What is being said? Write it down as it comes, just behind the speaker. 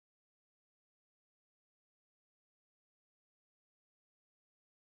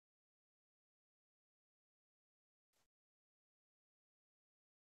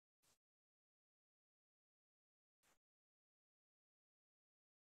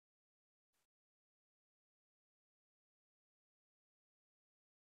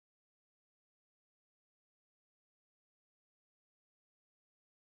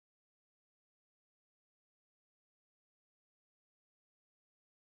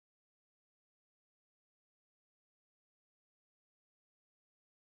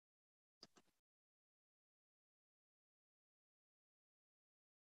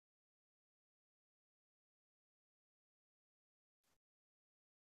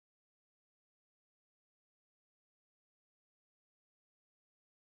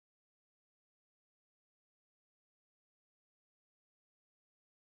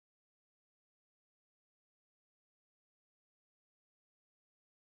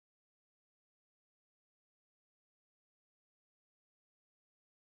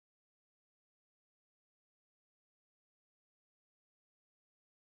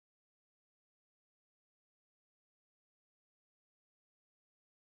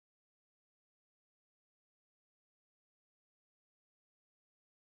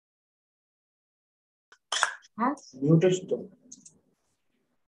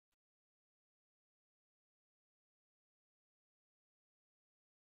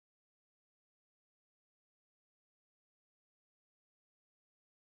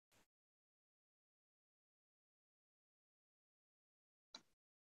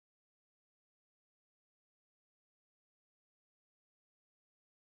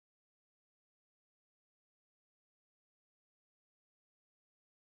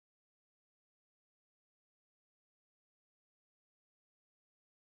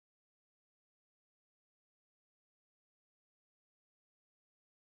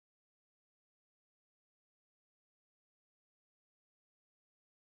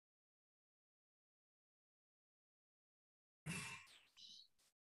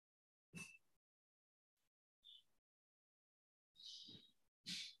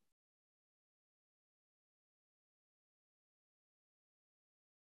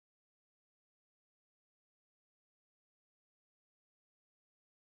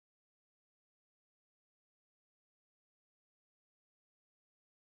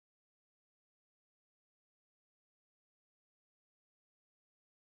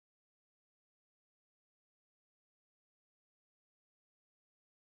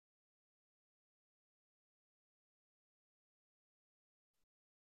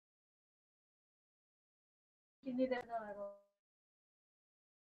Muted.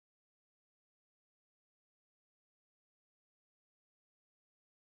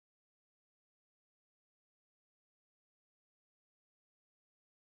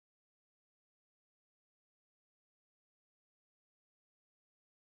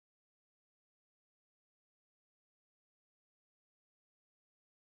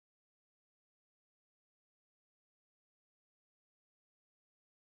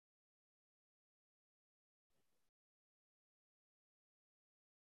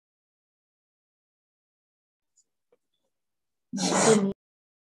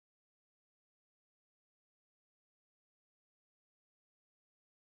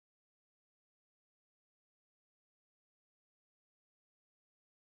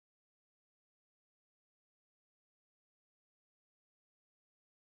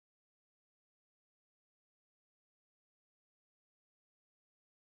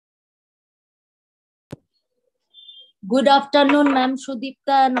 Good afternoon, Ma'am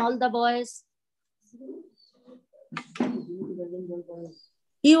Sudipta and all the boys.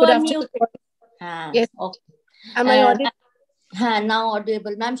 You are new. Yes. Okay. Am I audible? Now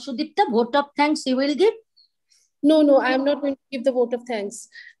audible. Ma'am Sudipta, vote of thanks you will give? No, I am not going to give the vote of thanks.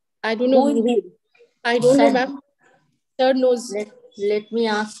 I don't know who. I don't know, ma'am. Third knows. Let me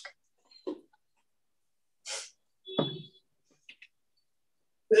ask.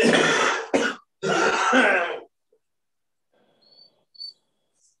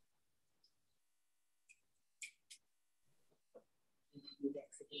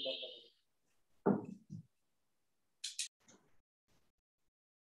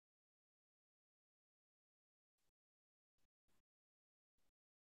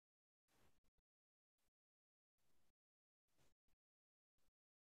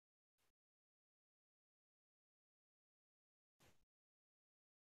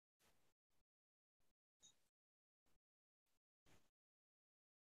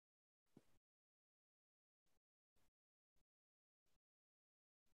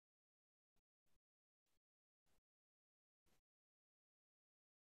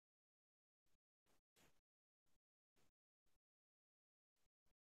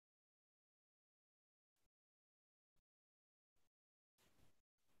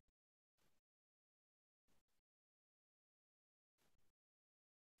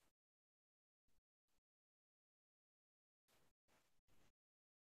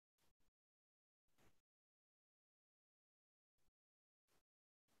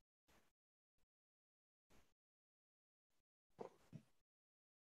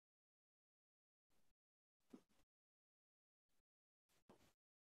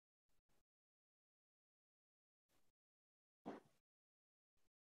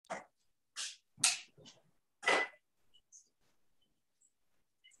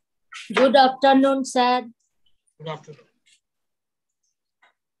 Good afternoon, sir. Good afternoon.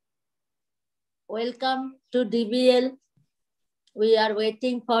 Welcome to DBL. We are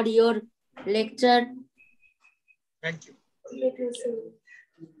waiting for your lecture. Thank you.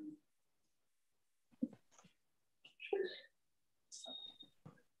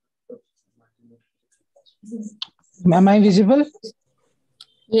 Am I visible?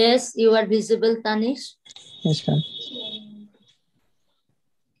 Yes, you are visible, Tanish. Yes, ma'am.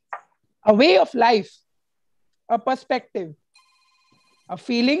 A way of life, a perspective, a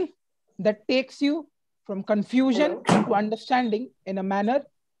feeling that takes you from confusion to understanding in a manner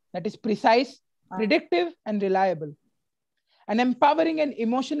that is precise, predictive, and reliable, and empowering an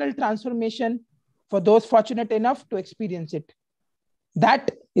emotional transformation for those fortunate enough to experience it.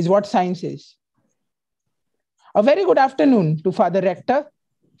 That is what science is. A very good afternoon to Father Rector,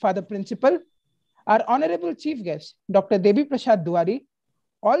 Father Principal, our Honorable Chief Guest, Dr. Devi Prasad Duwari,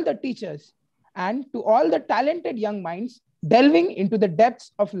 all the teachers, and to all the talented young minds delving into the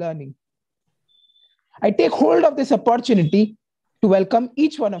depths of learning. I take hold of this opportunity to welcome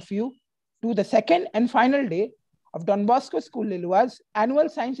each one of you to the second and final day of Don Bosco School Lilua's annual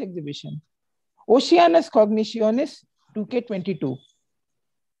science exhibition, Oceanus Cognitionis 2K22.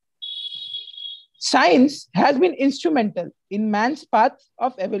 Science has been instrumental in man's path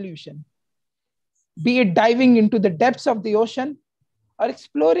of evolution, be it diving into the depths of the ocean or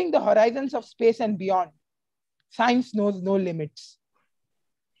exploring the horizons of space and beyond. Science knows no limits.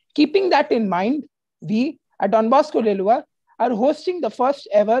 Keeping that in mind, we at Don Bosco Lelua are hosting the first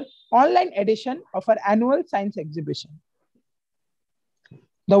ever online edition of our annual science exhibition.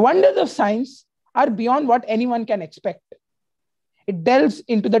 The wonders of science are beyond what anyone can expect. It delves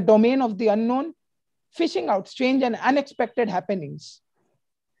into the domain of the unknown, fishing out strange and unexpected happenings.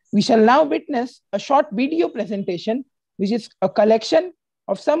 We shall now witness a short video presentation, which is a collection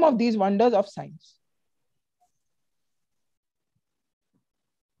of some of these wonders of science.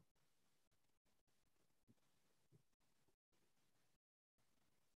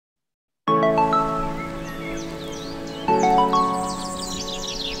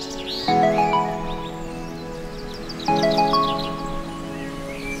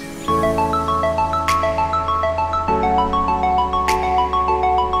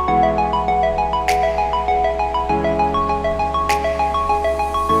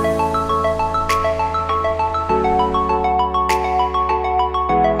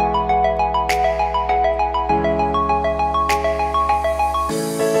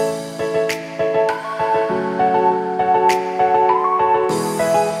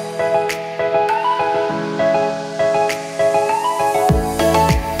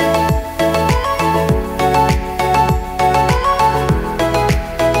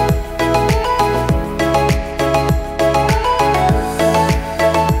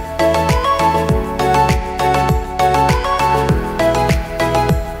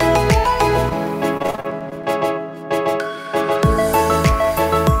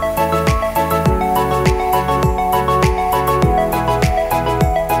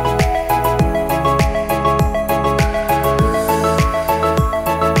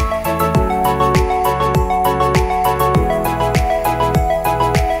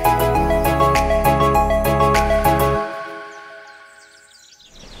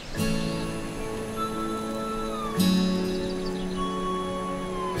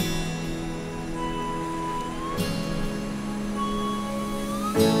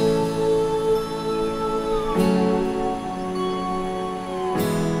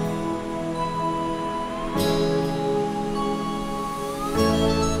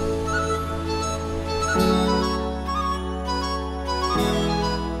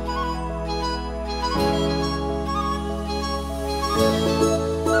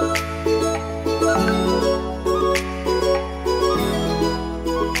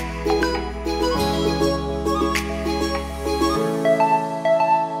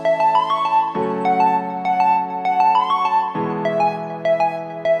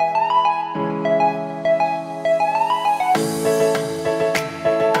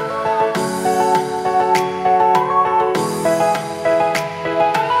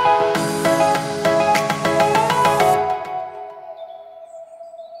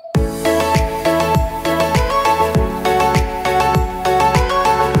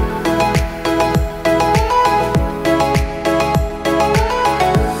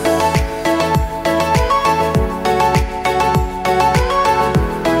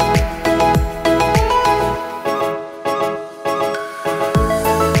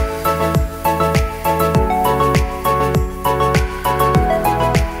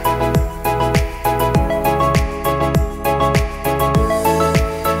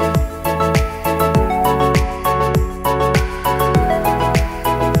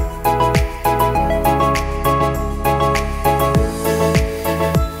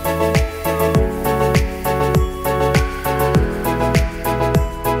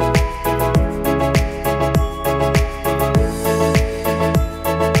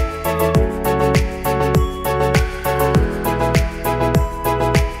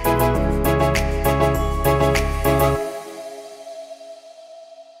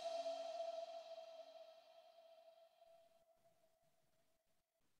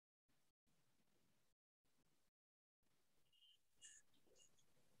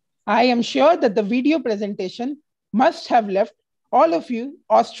 I am sure that the video presentation must have left all of you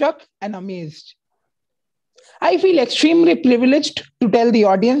awestruck and amazed. I feel extremely privileged to tell the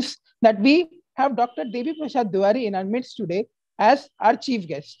audience that we have Dr. Devi Prasad Duwari in our midst today as our chief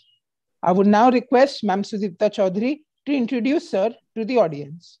guest. I would now request Ma'am Sudipta Chaudhary to introduce her to the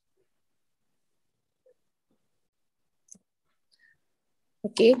audience.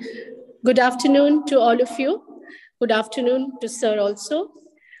 Okay. Good afternoon to all of you. Good afternoon to Sir also.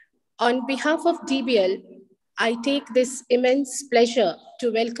 On behalf of DBL, I take this immense pleasure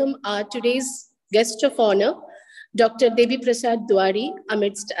to welcome our today's guest of honor, Dr. Devi Prasad Duwari,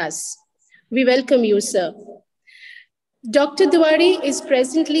 amidst us. We welcome you, sir. Dr. Duwari is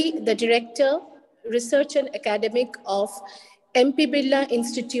presently the Director, Research and Academic of MP Birla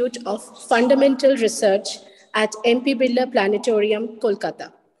Institute of Fundamental Research at MP Birla Planetarium,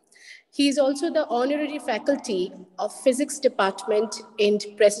 Kolkata. He is also the Honorary Faculty of Physics Department in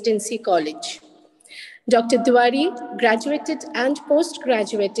Presidency College. Dr. Duwari graduated and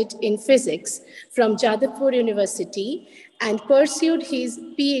post-graduated in physics from Jadavpur University and pursued his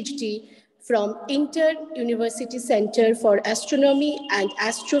PhD from Inter-University Center for Astronomy and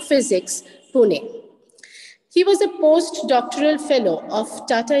Astrophysics, Pune. He was a postdoctoral fellow of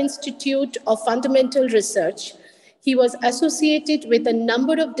Tata Institute of Fundamental Research. He was associated with a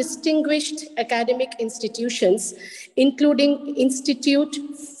number of distinguished academic institutions, including Institute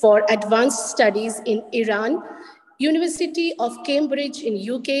for Advanced Studies in Iran, University of Cambridge in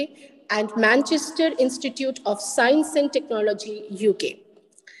UK, and Manchester Institute of Science and Technology, UK.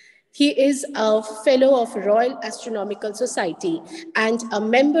 He is a fellow of Royal Astronomical Society and a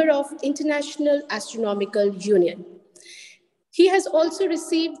member of International Astronomical Union. He has also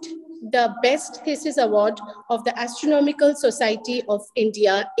received the Best Thesis Award of the Astronomical Society of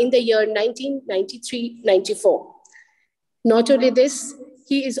India in the year 1993-94. Not only this,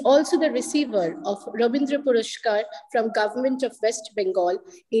 he is also the receiver of Rabindra Puruskar from Government of West Bengal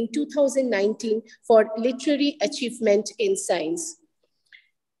in 2019 for literary achievement in science.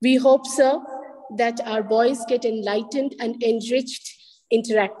 We hope, sir, that our boys get enlightened and enriched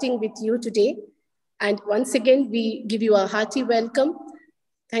interacting with you today. And once again, we give you a hearty welcome.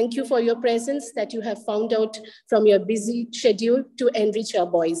 Thank you for your presence that you have found out from your busy schedule to enrich our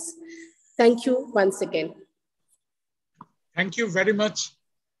boys. Thank you once again. Thank you very much.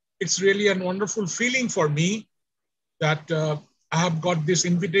 It's really a wonderful feeling for me that I have got this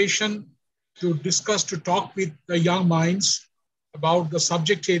invitation to discuss, to talk with the young minds about the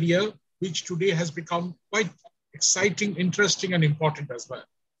subject area, which today has become quite exciting, interesting, and important as well.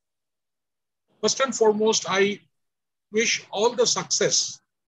 First and foremost, I wish all the success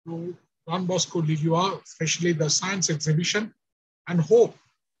to Don Bosco Ligua, especially the science exhibition, and hope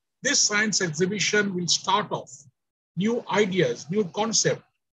this science exhibition will start off new ideas, new concept,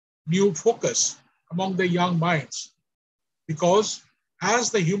 new focus among the young minds. Because as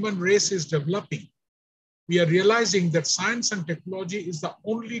the human race is developing, we are realizing that science and technology is the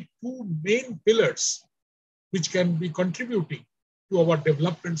only two main pillars which can be contributing to our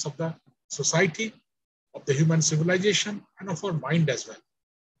developments of the society, of the human civilization, and of our mind as well.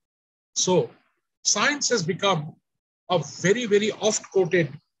 So science has become a very, very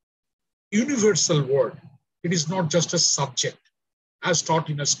oft-quoted universal word. It is not just a subject as taught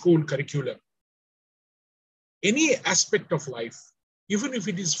in a school curriculum. Any aspect of life, even if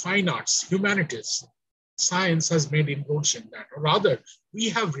it is fine arts, humanities, science has made inroads in that. Or rather, we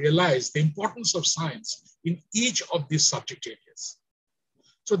have realized the importance of science in each of these subject areas.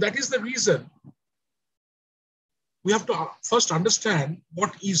 So that is the reason we have to first understand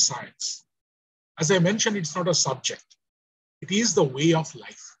what is science. As I mentioned, it's not a subject. It is the way of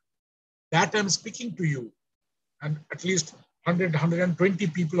life. That I'm speaking to you, and at least 100, 120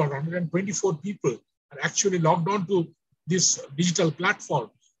 people or 124 people are actually logged on to this digital platform,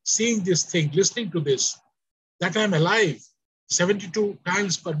 seeing this thing, listening to this, that I'm alive. 72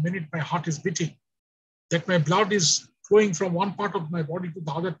 times per minute, my heart is beating, that my blood is flowing from one part of my body to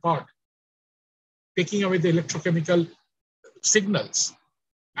the other part, taking away the electrochemical signals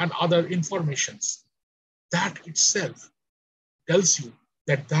and other informations. That itself tells you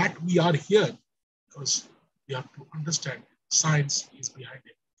that we are here because we have to understand science is behind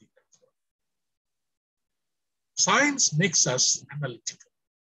everything. Science makes us analytical,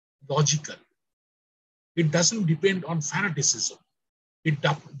 logical. It doesn't depend on fanaticism. It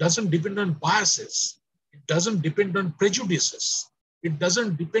doesn't depend on biases. It doesn't depend on prejudices. It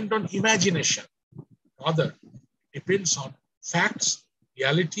doesn't depend on imagination. Rather, it depends on facts,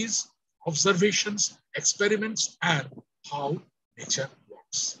 realities, observations, experiments, and how nature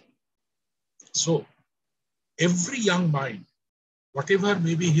works. So, every young mind whatever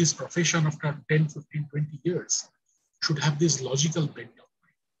may be his profession after 10, 15, 20 years, should have this logical bent of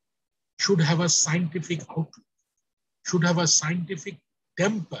mind, should have a scientific outlook, should have a scientific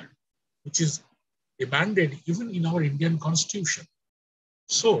temper, which is demanded even in our Indian constitution.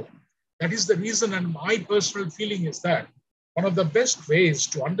 So that is the reason, and my personal feeling is that one of the best ways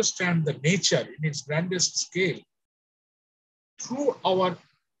to understand the nature in its grandest scale through our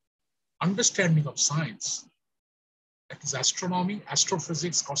understanding of science, that is astronomy,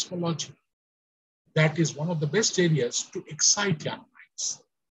 astrophysics, cosmology, that is one of the best areas to excite young minds.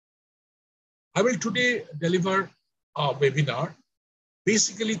 I will today deliver a webinar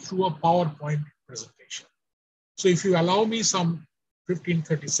basically through a PowerPoint presentation. So if you allow me some 15,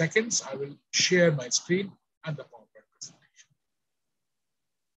 30 seconds, I will share my screen and the PowerPoint presentation.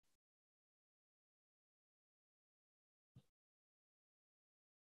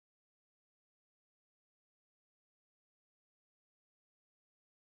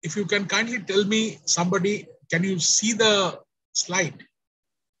 If you can kindly tell me, somebody, can you see the slide?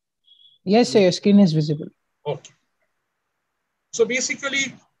 Yes, sir, your screen is visible. Okay. So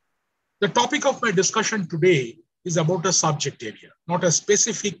basically, the topic of my discussion today is about a subject area, not a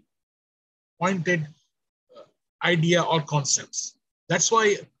specific pointed idea or concepts. That's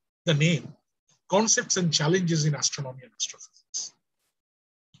why the name, Concepts and Challenges in Astronomy and Astrophysics.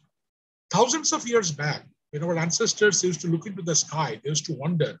 Thousands of years back, when our ancestors used to look into the sky, they used to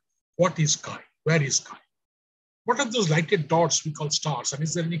wonder, what is sky? Where is sky? What are those lighted dots we call stars? And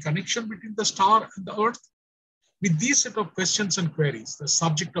is there any connection between the star and the earth? With these set of questions and queries, the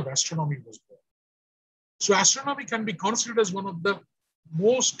subject of astronomy was born. So astronomy can be considered as one of the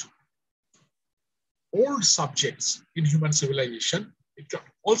most old subjects in human civilization. It can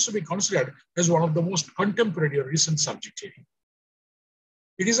also be considered as one of the most contemporary or recent subject area.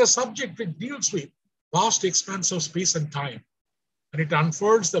 It is a subject which deals with vast expanse of space and time, and it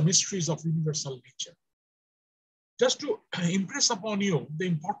unfolds the mysteries of universal nature. Just to impress upon you the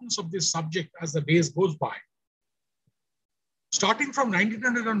importance of this subject as the days goes by, starting from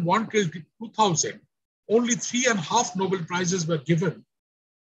 1901 till 2000, only 3.5 Nobel Prizes were given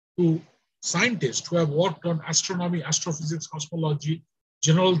to scientists who have worked on astronomy, astrophysics, cosmology,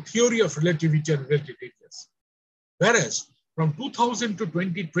 general theory of relativity and related areas. Whereas from 2000 to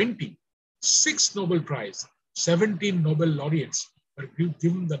 2020, 6 Nobel Prize, 17 Nobel laureates were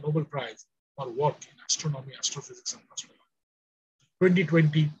given the Nobel Prize for work in astronomy, astrophysics, and cosmology.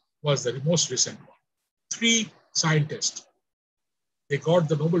 2020 was the most recent one. 3 scientists, they got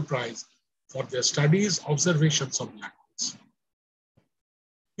the Nobel Prize for their studies, observations of black holes.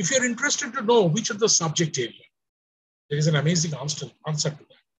 If you're interested to know which of the subject area, there is an amazing answer to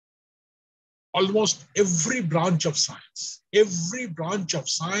that. Almost every branch of science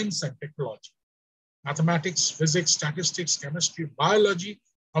and technology, mathematics, physics, statistics, chemistry, biology,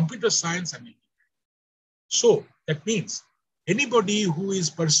 computer science, and engineering. So that means anybody who is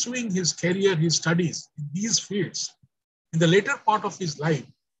pursuing his career, his studies in these fields, in the later part of his life,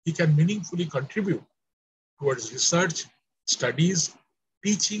 he can meaningfully contribute towards research, studies,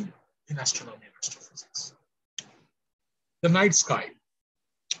 teaching in astronomy and astrophysics. The night sky.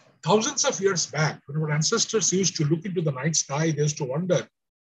 Thousands of years back, when our ancestors used to look into the night sky, they used to wonder,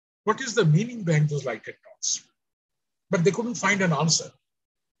 what is the meaning behind those lighted dots? But they couldn't find an answer.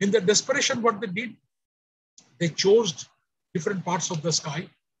 In their desperation, what they did, they chose different parts of the sky,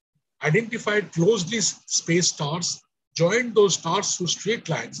 identified closely spaced stars, joined those stars through straight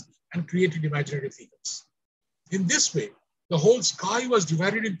lines, and created imaginary figures. In this way, the whole sky was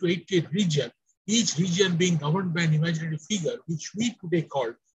divided into 88 regions, each region being governed by an imaginary figure, which we today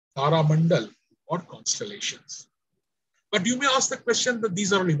call Tara Mandal or constellations. But you may ask the question that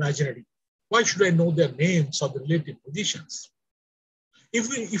these are all imaginary. Why should I know their names or the relative positions?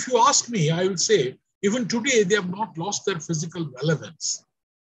 If you ask me, I will say, even today, they have not lost their physical relevance.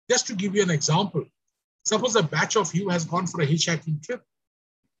 Just to give you an example, suppose a batch of you has gone for a hitchhiking trip.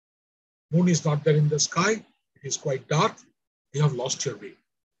 Moon is not there in the sky. It is quite dark. You have lost your way.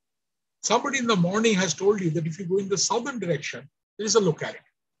 Somebody in the morning has told you that if you go in the southern direction, there is a locality.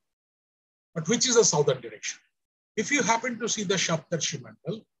 But which is the southern direction? If you happen to see the Saptarshi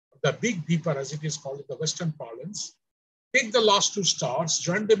Mandal, the big Deepa as it is called in the Western parlance, take the last 2 stars,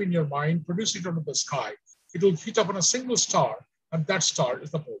 join them in your mind, produce it onto the sky. It will hit upon a single star, and that star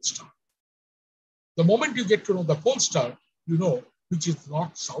is the pole star. The moment you get to know the pole star, you know which is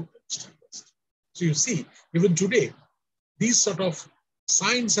north, south, east, and west. So you see, even today, these sort of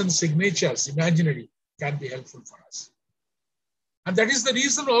signs and signatures, imaginary, can be helpful for us. And that is the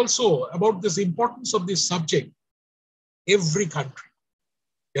reason also about this importance of this subject. Every country,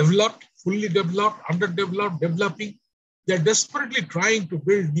 developed, fully developed, underdeveloped, developing, They're desperately trying to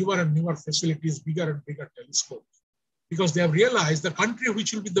build newer and newer facilities, bigger and bigger telescopes, because they have realized the country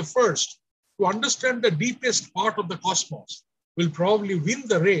which will be the first to understand the deepest part of the cosmos will probably win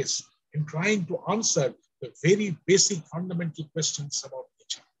the race in trying to answer the very basic fundamental questions about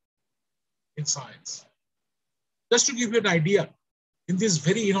nature in science. Just to give you an idea, in this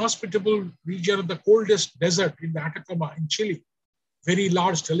very inhospitable region of the coldest desert in the Atacama in Chile, very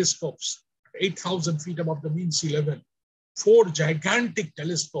large telescopes, 8,000 feet above the mean sea level, 4 gigantic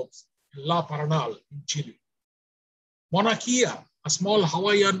telescopes in La Paranal in Chile. Mauna Kea, a small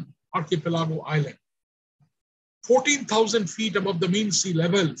Hawaiian archipelago island. 14,000 feet above the mean sea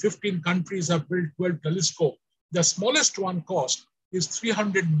level, 15 countries have built 12 telescopes. The smallest one cost is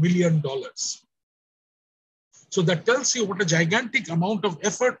 $300 million. So that tells you what a gigantic amount of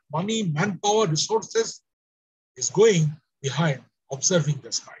effort, money, manpower, resources is going behind observing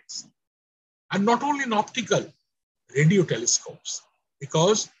the skies. And not only in optical, radio telescopes,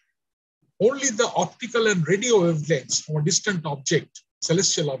 because only the optical and radio wavelengths from a distant object,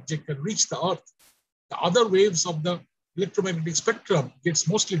 celestial object, can reach the Earth. The other waves of the electromagnetic spectrum gets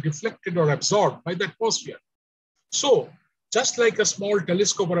mostly deflected or absorbed by the atmosphere. So just like a small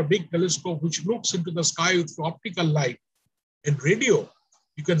telescope or a big telescope which looks into the sky with optical light, in radio,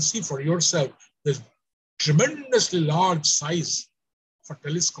 you can see for yourself the tremendously large size of a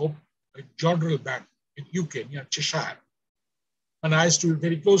telescope like Jodrell Bank in UK near Cheshire. And I used to be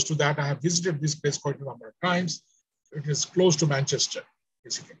very close to that. I have visited this place quite a number of times. It is close to Manchester,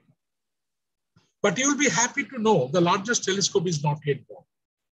 basically. But you will be happy to know the largest telescope is not yet born.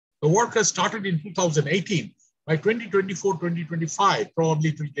 The work has started in 2018. By 2024, 2025, probably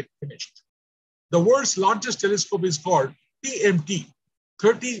it will get finished. The world's largest telescope is called TMT,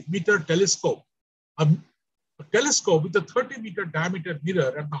 30-meter telescope, a telescope with a 30-meter diameter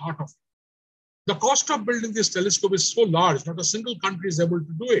mirror at the heart of it. The cost of building this telescope is so large, not a single country is able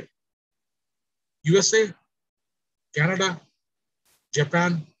to do it. USA, Canada,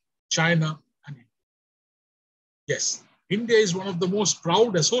 Japan, China, and India. Yes, India is one of the most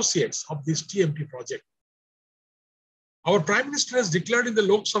proud associates of this TMT project. Our Prime Minister has declared in the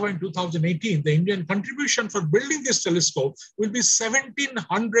Lok Sabha in 2018, the Indian contribution for building this telescope will be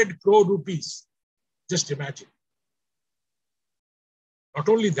 1,700 crore rupees. Just imagine. Not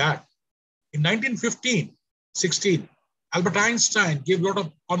only that, in 1915-16, Albert Einstein gave a lot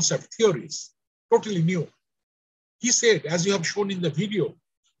of concept theories, totally new. He said, as you have shown in the video,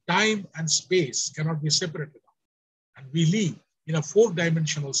 time and space cannot be separated, and we live in a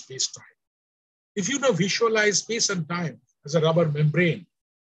 4-dimensional space-time. If you now visualize space and time as a rubber membrane,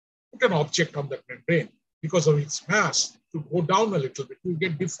 put an object on that membrane, because of its mass, to go down a little bit, it will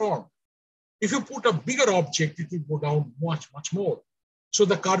get deformed. If you put a bigger object, it will go down much, much more. So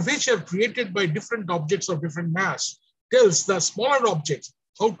the curvature created by different objects of different mass tells the smaller objects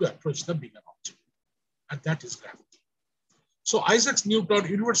how to approach the bigger object. And that is gravity. So Isaac Newton's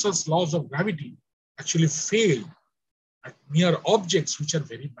universal laws of gravity actually failed at near objects which are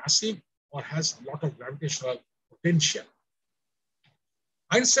very massive or has a lot of gravitational potential.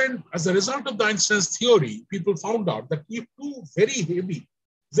 Einstein, as a result of the Einstein's theory, people found out that if 2 very heavy,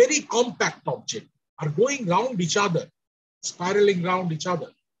 very compact objects are going around each other, spiraling around each other,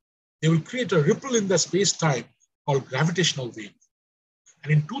 they will create a ripple in the space-time called gravitational wave.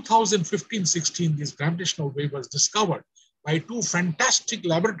 And in 2015-16, this gravitational wave was discovered by 2 fantastic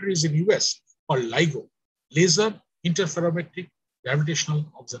laboratories in US called LIGO, Laser Interferometric Gravitational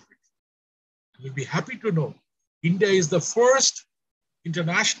Observatory. You'll be happy to know India is the first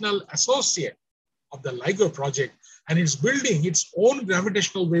international associate of the LIGO project, and it's building its own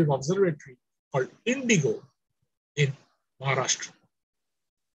gravitational wave observatory called Indigo in Maharashtra.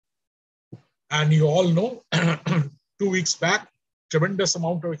 And you all know, 2 weeks back, tremendous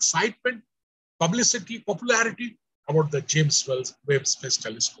amount of excitement, publicity, popularity about the James Webb Space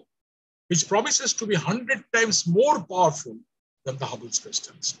Telescope, which promises to be 100 times more powerful than the Hubble Space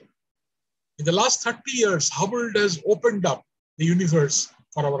Telescope. In the last 30 years, Hubble has opened up the universe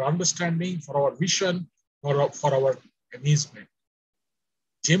for our understanding, for our vision, for our amazement.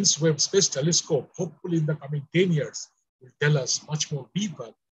 James Webb Space Telescope, hopefully in the coming 10 years, will tell us much more deeper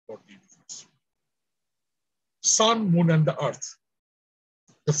about the universe. Sun, moon, and the earth.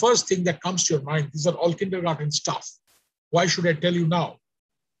 The first thing that comes to your mind, these are all kindergarten stuff. Why should I tell you now?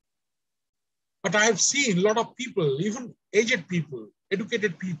 But I have seen a lot of people, even aged people,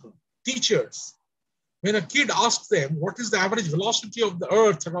 educated people, teachers, when a kid asks them, what is the average velocity of the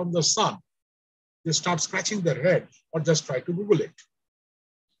earth around the sun? They start scratching their head or just try to Google it.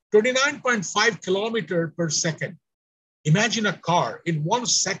 29.5 kilometers per second. Imagine a car in 1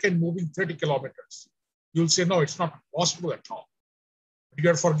 second moving 30 kilometers. You'll say, no, it's not possible at all. But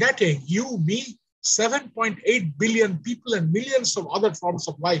you're forgetting you, me, 7.8 billion people and millions of other forms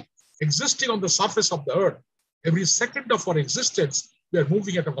of life existing on the surface of the earth. Every second of our existence, we are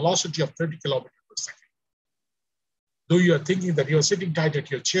moving at a velocity of 30 kilometers per second. Though you are thinking that you're sitting tight at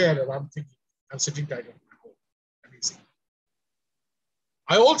your chair, and I'm thinking I'm sitting tight at my home. Amazing.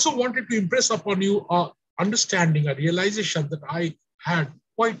 I also wanted to impress upon you a understanding, a realization that I had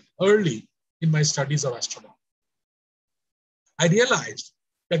quite early in my studies of astronomy. I realized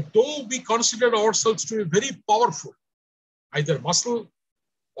that though we consider ourselves to be very powerful, either muscle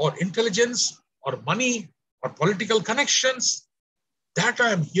or intelligence or money or political connections, that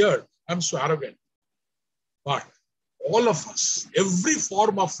I am here, I'm so arrogant. But all of us, every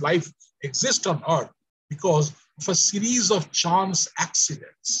form of life exists on earth because of a series of chance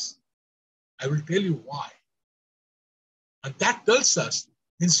accidents. I will tell you why. And that tells us,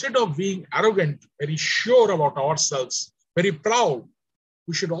 instead of being arrogant, very sure about ourselves, very proud,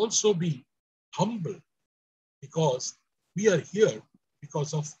 we should also be humble because we are here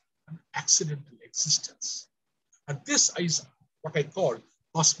because of an accidental existence. And this is what I call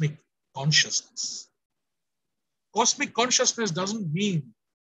cosmic consciousness. Cosmic consciousness doesn't mean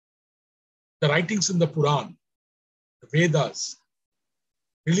the writings in the Quran, the Vedas,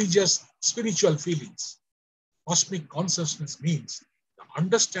 religious, spiritual feelings. Cosmic consciousness means the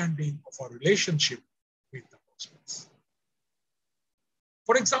understanding of our relationship with the cosmos.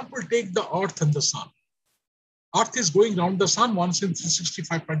 For example, take the Earth and the Sun. Earth is going around the Sun once in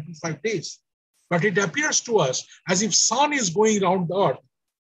 365.25 days. But it appears to us as if Sun is going around the Earth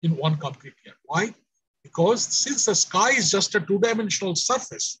in one complete year. Why? Because since the sky is just a two-dimensional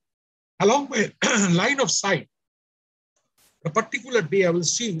surface, along my line of sight, a particular day I will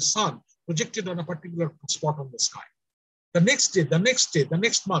see the Sun projected on a particular spot on the sky. The next day, the next day, the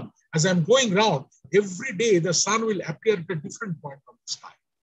next month, as I'm going around, every day the Sun will appear at a different point on the sky.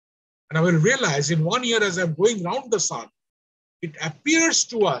 And I will realize in 1 year as I'm going around the Sun, it appears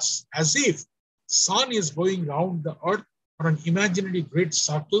to us as if Sun is going around the Earth on an imaginary great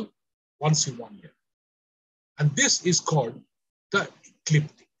circle once in 1 year. And this is called the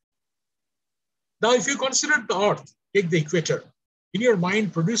ecliptic. Now, if you consider the Earth, take the equator, in your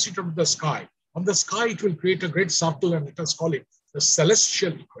mind, produce it on the sky. On the sky, it will create a great circle, and let us call it the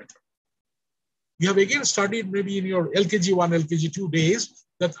celestial equator. You have again studied maybe in your LKG 1, LKG 2 days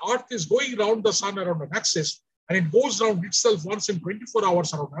that Earth is going around the Sun around an axis, and it goes around itself once in 24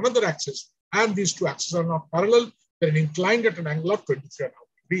 hours around another axis, and these two axes are not parallel, they're inclined at an angle of 23.5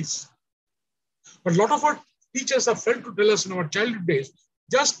 degrees. But a lot of our teachers have failed to tell us in our childhood days,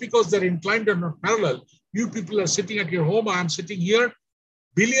 just because they're inclined and not parallel, you people are sitting at your home, I am sitting here,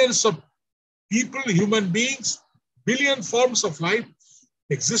 billions of people, human beings, billion forms of life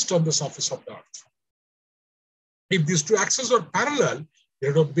exist on the surface of the Earth. If these two axes were parallel,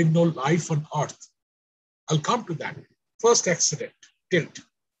 there would have been no life on Earth. I'll come to that. First accident, tilt.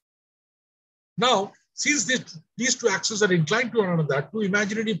 Now, since these two axes are inclined to one another, two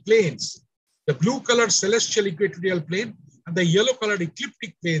imaginary planes, the blue-colored celestial equatorial plane and the yellow-colored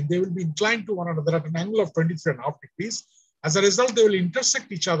ecliptic plane, they will be inclined to one another at an angle of 23.5 degrees. As a result, they will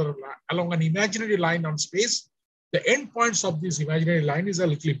intersect each other along an imaginary line on space. The end points of this imaginary line is a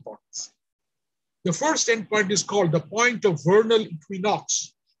little important. The first end point is called the point of vernal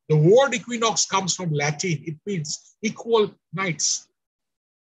equinox. The word equinox comes from Latin. It means equal nights.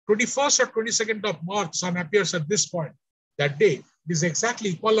 21st or 22nd of March, Sun appears at this point. That day, it is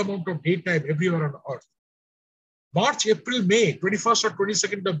exactly equal amount of daytime everywhere on Earth. March, April, May, 21st or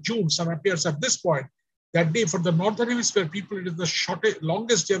 22nd of June, Sun appears at this point. That day, for the Northern Hemisphere people, it is the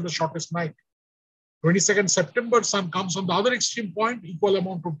longest day and the shortest night. 22nd September, Sun comes on the other extreme point, equal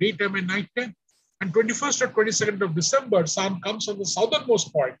amount of daytime and nighttime. And 21st or 22nd of December, Sun comes on the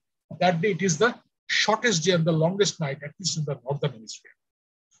southernmost point. That day, it is the shortest day and the longest night, at least in the Northern Hemisphere.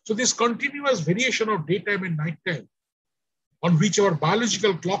 So this continuous variation of daytime and nighttime, on which our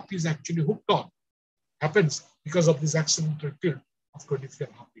biological clock is actually hooked on, happens because of this accidental tilt of 23.5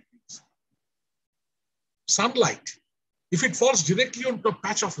 degrees. Sunlight, if it falls directly onto a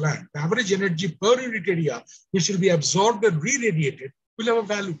patch of land, the average energy per unit area, which will be absorbed and re-radiated, will have a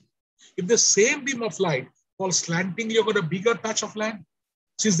value. If the same beam of light falls slantingly over a bigger patch of land,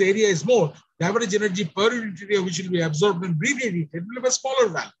 since the area is more, the average energy per unit area, which will be absorbed and re-radiated, will have a smaller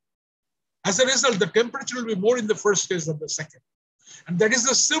value. As a result, the temperature will be more in the first phase than the second. And that is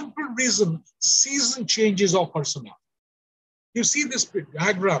the simple reason season changes occurs on Earth. You see this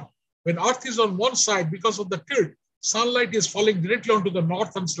diagram. When Earth is on one side, because of the tilt, sunlight is falling directly onto the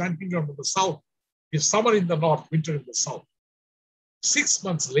north and slanting onto the south. It's summer in the north, winter in the south. 6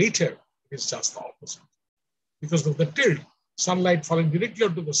 months later, it's just the opposite. because of the tilt. Sunlight falling directly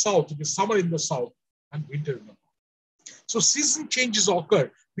onto the south, it is summer in the south and winter in the north. So season changes occur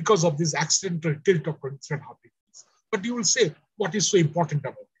because of this accidental tilt of 23.5 degrees. But you will say, what is so important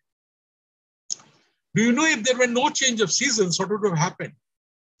about it? Do you know if there were no change of seasons, what would have happened?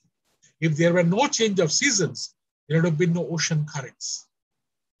 If there were no change of seasons, there would have been no ocean currents.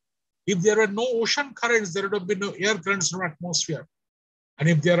 If there were no ocean currents, there would have been no air currents in our atmosphere. And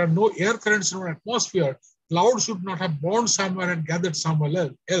if there are no air currents in our atmosphere, clouds would not have born somewhere and gathered somewhere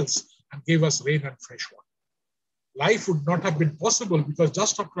else and gave us rain and fresh water. Life would not have been possible because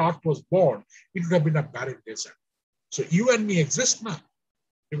just after Earth was born, it would have been a barren desert. So you and me exist now,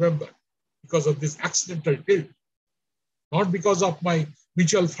 remember, because of this accidental tilt, not because of my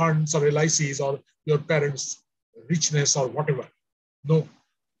mutual funds or LICs or your parents' richness or whatever. No,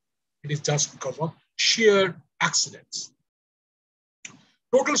 it is just because of sheer accidents.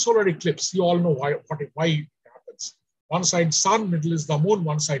 Total solar eclipse, you all know why it happens. One side sun, middle is the moon,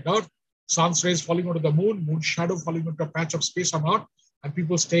 one side earth. Sun's rays falling onto the moon, moon's shadow falling onto a patch of space on earth, and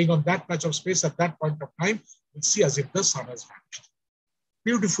people staying on that patch of space at that point of time will see as if the sun has vanished.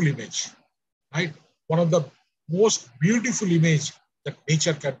 Beautiful image, right? One of the most beautiful images that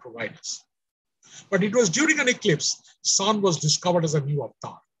nature can provide us. But it was during an eclipse, sun was discovered as a new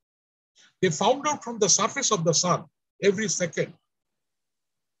avatar. They found out from the surface of the sun every second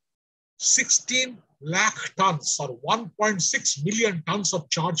 16 lakh tons or 1.6 million tons of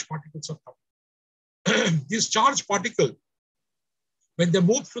charged particles are coming. These charged particles, when they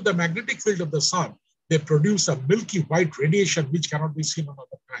move through the magnetic field of the sun, they produce a milky white radiation which cannot be seen on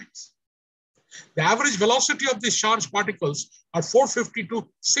other times. The average velocity of these charged particles are 450 to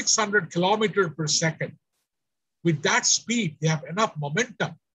 600 kilometers per second. With that speed, they have enough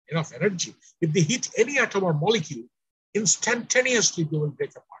momentum, enough energy. If they hit any atom or molecule, instantaneously they will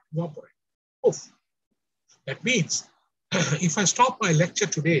break apart, evaporate. Oof. That means if I stop my lecture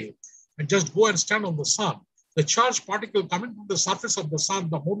today and just go and stand on the sun, the charged particle coming from the surface of the sun,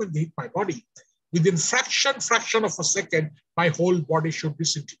 the moment they hit my body, within fraction of a second, my whole body should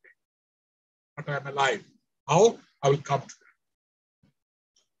disintegrate. But I am alive. How? I will come to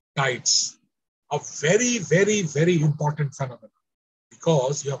that. Tides, a very, very, very important phenomenon,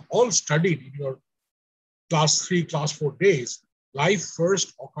 because you have all studied in your class 3, class 4 days, life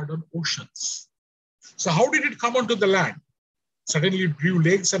first occurred on oceans. So how did it come onto the land? Suddenly it grew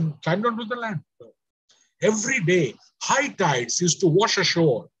legs and climbed onto the land. No. Every day, high tides used to wash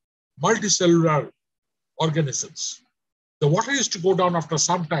ashore multicellular organisms. The water used to go down after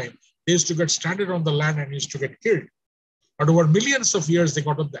some time. They used to get stranded on the land and used to get killed. But over millions of years, they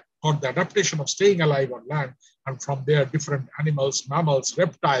got the adaptation of staying alive on land. And from there, different animals, mammals,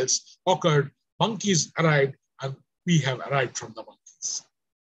 reptiles occurred, monkeys arrived, and we have arrived from the monkeys.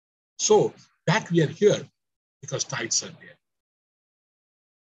 So that we are here because tides are there.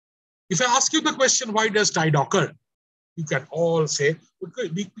 If I ask you the question, why does tide occur? You can all say,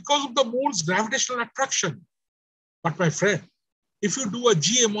 because of the moon's gravitational attraction. But my friend, if you do a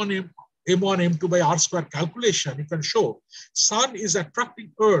M1, M2 by R square calculation, you can show sun is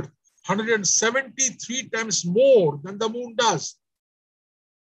attracting Earth 173 times more than the moon does.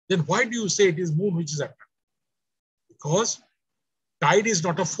 Then why do you say it is moon which is attracting? Because tide is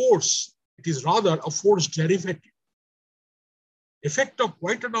not a force. It is rather a force derivative. Effect of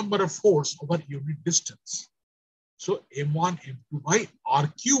quite a number of force over unit distance. So M1, M2 by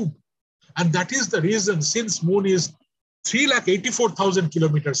R cube. And that is the reason, since moon is 384,000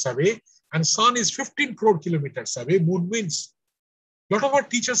 kilometers away and sun is 15 crore kilometers away, moon wins. A lot of our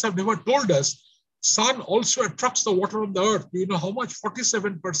teachers have never told us sun also attracts the water on the earth. Do you know how much?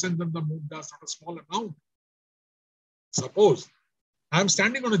 47% than the moon does, not a small amount. Suppose I'm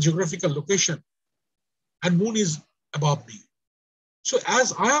standing on a geographical location and moon is above me. So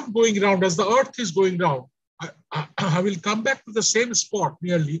as I am going around, as the earth is going round, I will come back to the same spot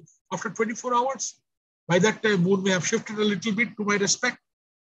nearly after 24 hours. By that time, moon may have shifted a little bit to my respect.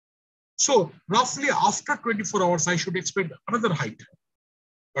 So roughly after 24 hours, I should expect another high tide.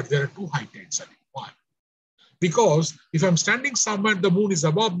 But there are two high tides. Why? Because if I'm standing somewhere, the moon is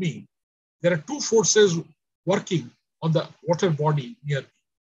above me, there are two forces working on the water body near me.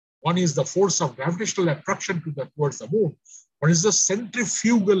 One is the force of gravitational attraction towards the moon. One is the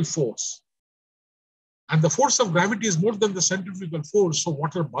centrifugal force. And the force of gravity is more than the centrifugal force, so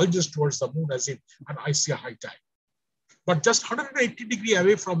water bulges towards the moon as if, and I see a high tide. But just 180 degrees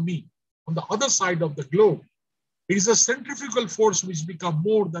away from me, on the other side of the globe, it is a centrifugal force which becomes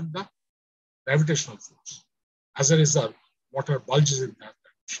more than the gravitational force. As a result, water bulges in that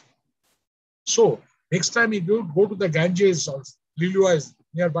direction. So next time you go to the Ganges, or Lilua is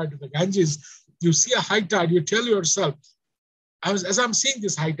nearby to the Ganges, You see a high tide, you tell yourself, as I'm seeing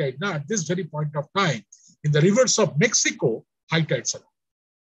this high tide now, at this very point of time, in the rivers of Mexico, high tides are.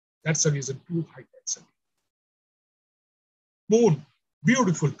 That's the reason, 2 high tides are. Moon,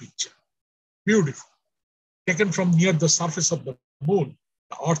 beautiful picture, beautiful. Taken from near the surface of the moon,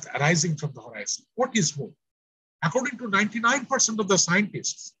 the earth arising from the horizon. What is moon? According to 99% of the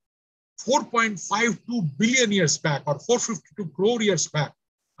scientists, 4.52 billion years back, or 452 crore years back,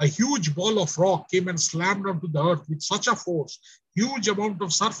 a huge ball of rock came and slammed onto the earth with such a force, huge amount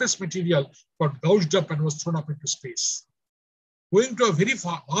of surface material got gouged up and was thrown up into space. Going to a very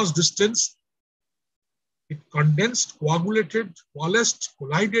vast distance, it condensed, coagulated, coalesced,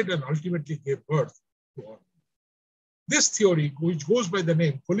 collided, and ultimately gave birth to Earth. This theory, which goes by the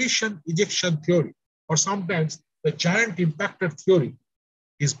name collision ejection theory, or sometimes the giant impactor theory,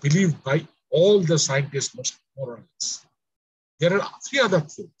 is believed by all the scientists, more or less. There are 3 other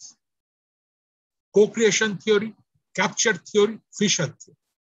theories: co-creation theory, capture theory, fission theory.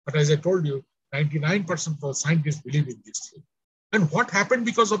 But as I told you, 99% of the scientists believe in this theory. And what happened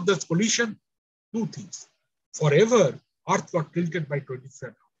because of this collision? 2 things. Forever, Earth got tilted by 23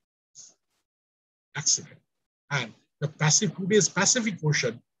 degrees. Accident. And today's Pacific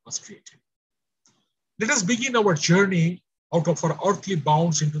Ocean was created. Let us begin our journey out of our earthly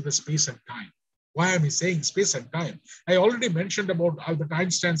bounds into the space and time. Why am I saying space and time? I already mentioned about Albert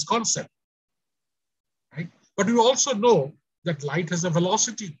Einstein's concept, right? But we also know that light has a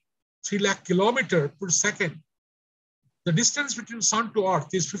velocity, 3 lakh kilometers per second. The distance between sun to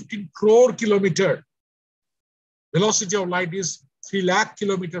earth is 15 crore kilometers. Velocity of light is 3 lakh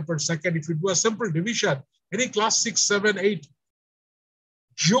kilometers per second. If you do a simple division, any class 6, 7, 8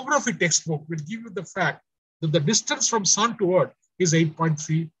 geography textbook will give you the fact that the distance from sun to earth is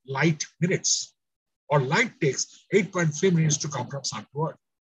 8.3 light minutes, or light takes 8.3 minutes to come from sun to earth.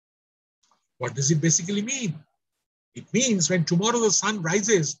 What does it basically mean? It means when tomorrow the sun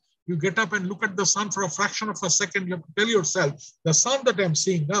rises, you get up and look at the sun for a fraction of a second, you have to tell yourself, the sun that I'm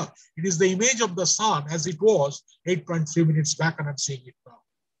seeing now, it is the image of the sun as it was 8.3 minutes back, and I'm seeing it now.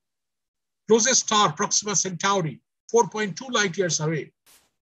 Closest star, Proxima Centauri, 4.2 light years away.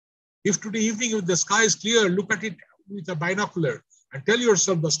 If today evening, if the sky is clear, look at it with a binocular and tell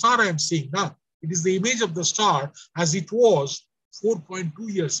yourself, the star I am seeing now, it is the image of the star as it was 4.2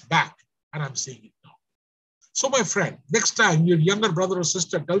 years back, and I'm seeing it now. So my friend, next time your younger brother or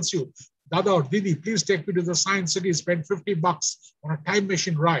sister tells you, Dada or Didi, please take me to the Science City, spend $50 on a time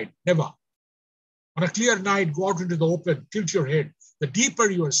machine ride. Never. On a clear night, go out into the open, tilt your head. The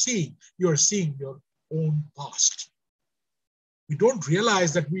deeper you are seeing your own past. We don't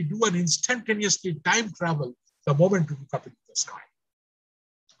realize that we do an instantaneously time travel the moment we look up into the sky.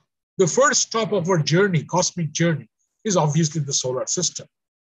 The first stop of our journey, cosmic journey, is obviously the solar system.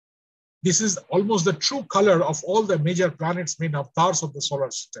 This is almost the true color of all the major planets made avatars of the solar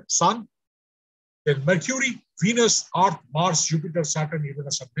system. Sun, then Mercury, Venus, Earth, Mars, Jupiter, Saturn,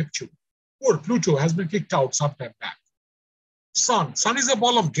 Uranus, and Neptune. Poor Pluto has been kicked out sometime back. Sun is a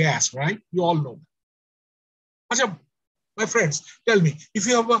ball of gas, right? You all know that. My friends, tell me, if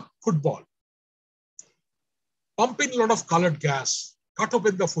you have a football, pump in a lot of colored gas, cut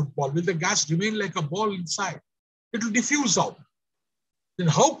open the football, will the gas remain like a ball inside? It will diffuse out. Then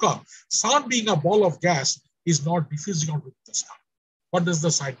how come sun being a ball of gas is not diffusing out with the sky? What does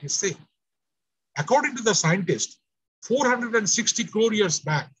the scientist say? According to the scientist, 460 crore years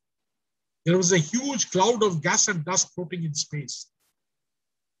back, there was a huge cloud of gas and dust floating in space.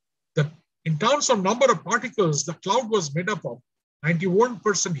 In terms of number of particles, the cloud was made up of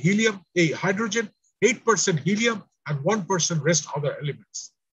 91% helium, hydrogen, 8% helium, and 1% rest other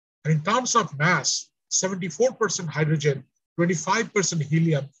elements. And in terms of mass, 74% hydrogen, 25%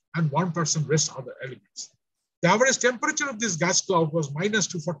 helium, and 1% rest other elements. The average temperature of this gas cloud was minus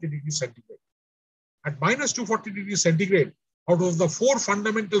 240 degrees centigrade. At minus 240 degrees centigrade, out of the 4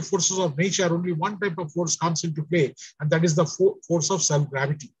 fundamental forces of nature, only one type of force comes into play, and that is the force of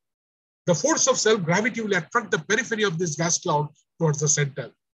self-gravity. The force of self-gravity will attract the periphery of this gas cloud towards the center.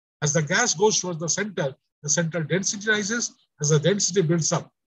 As the gas goes towards the central density rises. As the density builds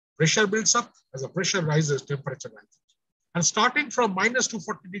up, pressure builds up. As the pressure rises, temperature rises. And starting from minus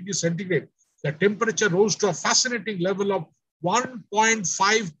 240 degrees centigrade, the temperature rose to a fascinating level of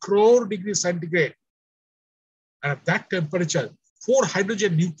 1.5 crore degrees centigrade. And at that temperature, 4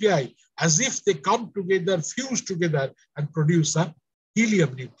 hydrogen nuclei, as if they come together, fuse together, and produce a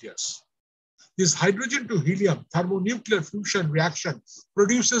helium nucleus. This hydrogen to helium thermonuclear fusion reaction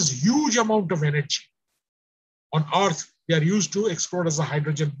produces huge amount of energy. On Earth, they are used to explode as a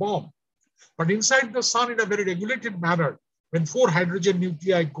hydrogen bomb. But inside the sun, in a very regulated manner, When 4 hydrogen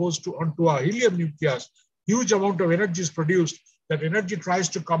nuclei goes onto a helium nucleus, huge amount of energy is produced. That energy tries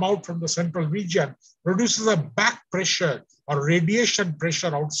to come out from the central region, produces a back pressure or radiation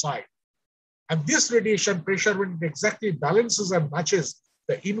pressure outside. And this radiation pressure, when it exactly balances and matches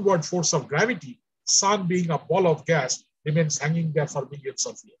the inward force of gravity, sun being a ball of gas, remains hanging there for millions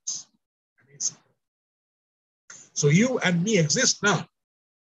of years. Amazing. So you and me exist now.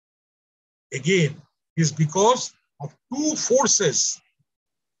 Again, is because of two forces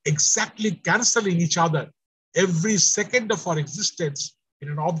exactly cancelling each other every second of our existence in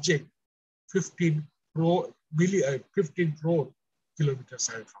an object 15 crore kilometers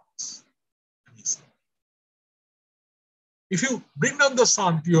away from us. Amazing. If you bring down the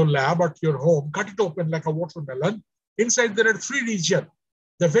sun to your lab or to your home, cut it open like a watermelon, inside there are 3 regions.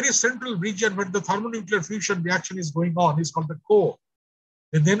 The very central region where the thermonuclear fusion reaction is going on is called the core.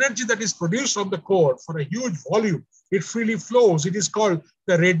 And the energy that is produced from the core for a huge volume, it freely flows. It is called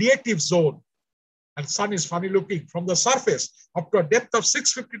the radiative zone. And sun is funny looking. From the surface up to a depth of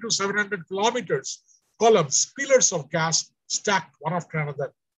 650 to 700 kilometers, columns, pillars of gas stacked one after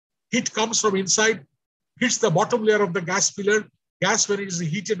another. Heat comes from inside, hits the bottom layer of the gas pillar. Gas, when it is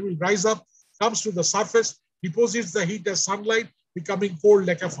heated, will rise up, comes to the surface, deposits the heat as sunlight, becoming cold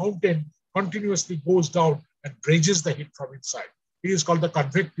like a fountain, continuously goes down and raises the heat from inside. It is called the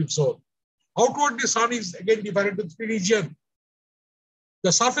convective zone. Outward, the sun is again divided into 3 regions.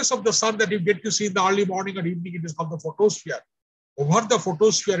 The surface of the sun that you get to see in the early morning or evening, it is called the photosphere. Over the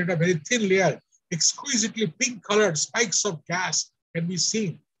photosphere, in a very thin layer, exquisitely pink colored spikes of gas can be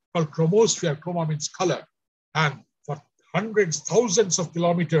seen, called chromosphere. Chroma means color. And for hundreds, thousands of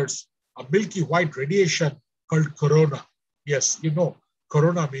kilometers, a milky white radiation called corona. Yes, you know,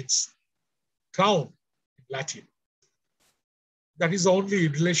 corona means crown in Latin. That is the only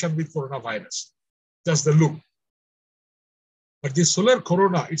relation with coronavirus. Just the look. But this solar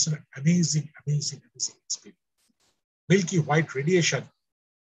corona, it's an amazing, amazing, amazing experience. Milky white radiation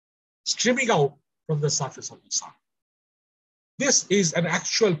streaming out from the surface of the sun. This is an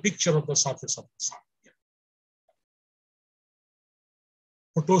actual picture of the surface of the sun.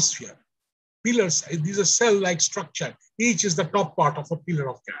 Photosphere. Pillars, these are cell-like structure. Each is the top part of a pillar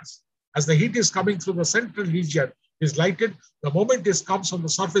of gas. As the heat is coming through the central region, is lighted. The moment it comes on the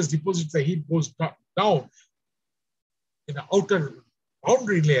surface, deposits, the heat goes down in the outer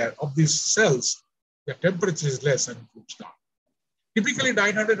boundary layer of these cells. The temperature is less and it goes down. Typically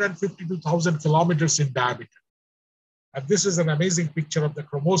 950 to 1,000 kilometers in diameter. And this is an amazing picture of the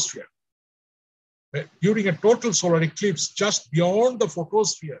chromosphere. During a total solar eclipse, just beyond the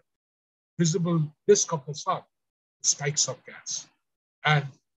photosphere, visible disk of the sun, spikes of gas. And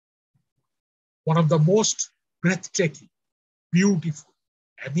one of the most breathtaking, beautiful,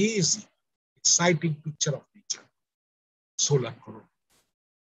 amazing, exciting picture of nature, solar corona.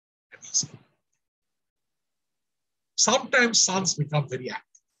 Amazing. Sometimes suns become very active.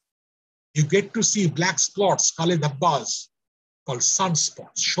 You get to see black spots, kale dhabbas, called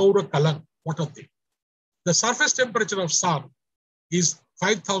sunspots, Shaura Kalang. What are they? The surface temperature of sun is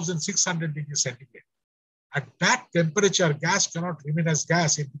 5,600 degrees centigrade. At that temperature, gas cannot remain as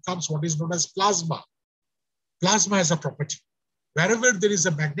gas. It becomes what is known as plasma. Plasma has a property. Wherever there is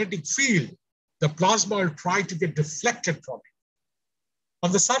a magnetic field, the plasma will try to get deflected from it.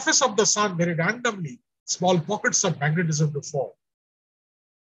 On the surface of the sun, very randomly, small pockets of magnetism will form.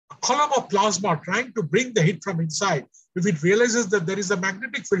 A column of plasma trying to bring the heat from inside, if it realizes that there is a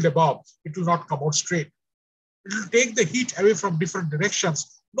magnetic field above, it will not come out straight. It will take the heat away from different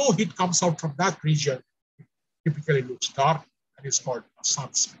directions. No heat comes out from that region. It typically looks dark and is called a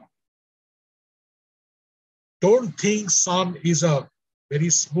sunspot. Don't think sun is a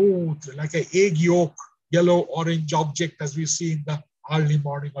very smooth, like an egg yolk, yellow, orange object as we see in the early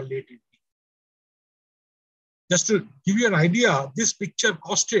morning or late evening. Just to give you an idea, this picture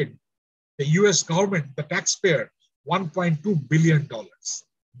costed the US government, the taxpayer, $1.2 billion.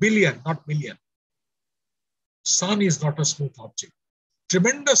 Billion, not million. Sun is not a smooth object.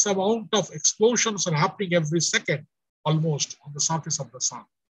 Tremendous amount of explosions are happening every second, almost on the surface of the sun.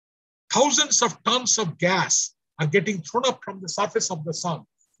 Thousands of tons of gas are getting thrown up from the surface of the sun,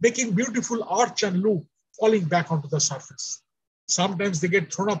 making beautiful arch and loop, falling back onto the surface. Sometimes they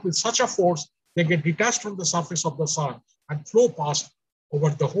get thrown up with such a force, they get detached from the surface of the sun and flow past over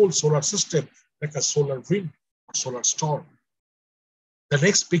the whole solar system like a solar wind or solar storm. The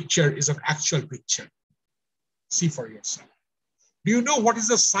next picture is an actual picture. See for yourself. Do you know what is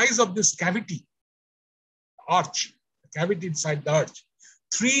the size of this cavity? Arch, the cavity inside the arch.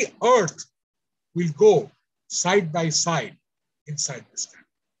 3 Earth will go side by side inside this cavity.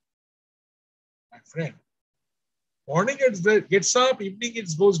 My friend, Morning it gets up, evening it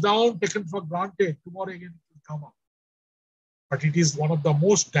goes down, taken for granted. Tomorrow again it will come up. But it is one of the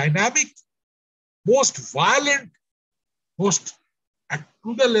most dynamic, most violent, most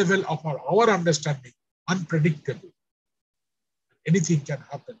to the level of our understanding, unpredictable. Anything can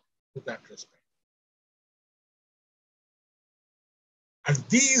happen to that respect. And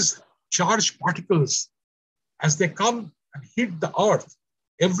these charged particles, as they come and hit the earth,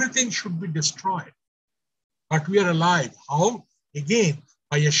 everything should be destroyed. But we are alive. How? Again,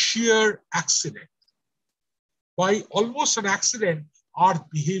 by a sheer accident. By almost an accident, earth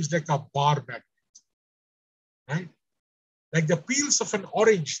behaves like a bar magnet. Right? Like the peels of an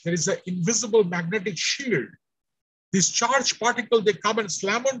orange, there is an invisible magnetic shield. These charged particles, they come and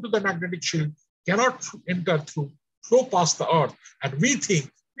slam onto the magnetic shield, cannot enter through, flow past the earth. And we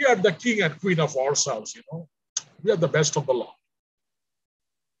think we are the king and queen of ourselves, you know. We are the best of the lot.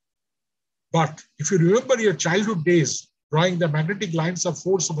 But if you remember your childhood days, drawing the magnetic lines of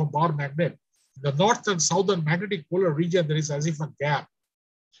force of a bar magnet, in the north and southern magnetic polar region, there is as if a gap.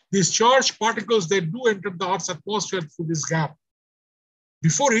 These charged particles, they do enter the Earth's atmosphere through this gap.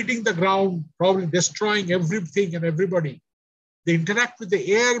 Before hitting the ground, probably destroying everything and everybody, they interact with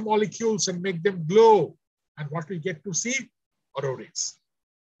the air molecules and make them glow. And what we get to see? Auroras.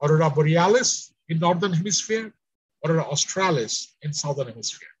 Aurora borealis in northern hemisphere, Aurora australis in southern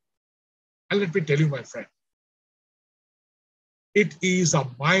hemisphere. And let me tell you, my friend, it is a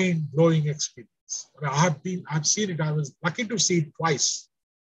mind-blowing experience. I've seen it. I was lucky to see it twice.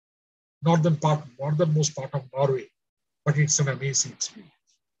 Northernmost part of Norway, but it's an amazing experience.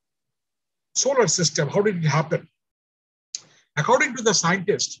 Solar system, how did it happen? According to the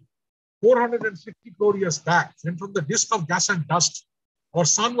scientists, 450 crore years back, when from the disk of gas and dust, our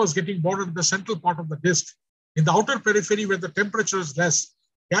sun was getting born in the central part of the disk. In the outer periphery, where the temperature is less,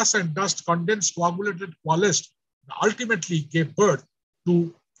 gas and dust condensed, coagulated, coalesced, and ultimately gave birth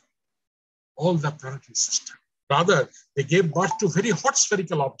to all the planetary system. Rather, they gave birth to very hot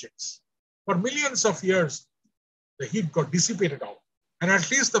spherical objects. For millions of years, the heat got dissipated out. And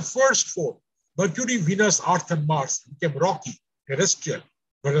at least the first four, Mercury, Venus, Earth, and Mars, became rocky, terrestrial,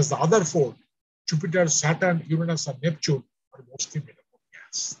 whereas the other four, Jupiter, Saturn, Uranus, and Neptune, are mostly made up of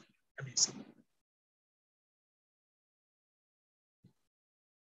gas. Amazing.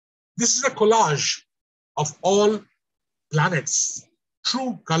 This is a collage of all planets,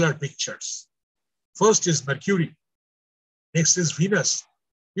 true color pictures. First is Mercury. Next is Venus.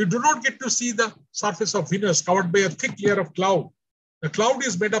 You do not get to see the surface of Venus covered by a thick layer of cloud. The cloud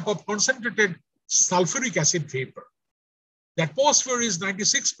is made up of concentrated sulfuric acid vapor. The atmosphere is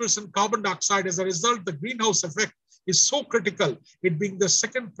 96% carbon dioxide. As a result, the greenhouse effect is so critical. It being the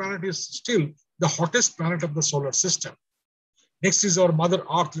second planet is still the hottest planet of the solar system. Next is our mother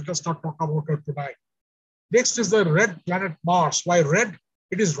Earth. Let us not talk about her tonight. Next is the red planet Mars. Why red?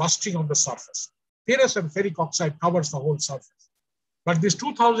 It is rusting on the surface. Ferrous and ferric oxide covers the whole surface. But this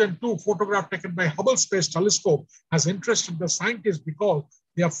 2002 photograph taken by Hubble Space Telescope has interested the scientists because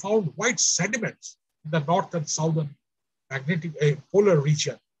they have found white sediments in the north and southern magnetic polar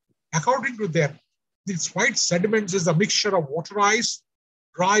region. According to them, these white sediments is a mixture of water ice,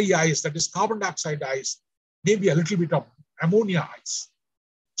 dry ice, that is carbon dioxide ice, maybe a little bit of ammonia ice.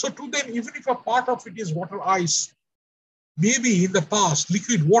 So to them, even if a part of it is water ice, maybe in the past,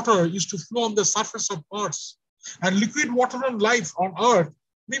 liquid water used to flow on the surface of Mars. And liquid water on life on Earth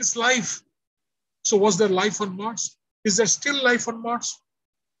means life. So was there life on Mars? Is there still life on Mars?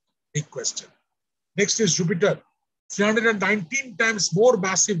 Big question. Next is Jupiter, 319 times more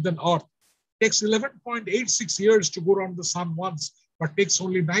massive than Earth. Takes 11.86 years to go around the sun once, but takes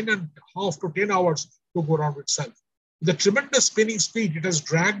only 9.5 to 10 hours to go around itself. With a tremendous spinning speed, it has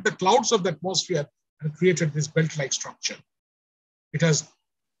dragged the clouds of the atmosphere and created this belt-like structure. It has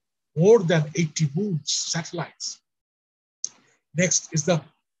more than 80 moons, satellites. Next is the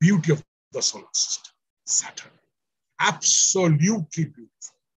beauty of the solar system, Saturn. Absolutely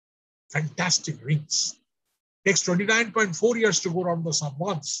beautiful. Fantastic rings. Takes 29.4 years to go around the sun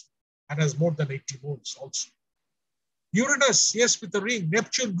once and has more than 80 moons also. Uranus, yes, with a ring.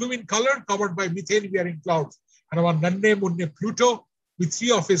 Neptune, blue in color, covered by methane-bearing clouds. And our Nanne Munne Pluto, with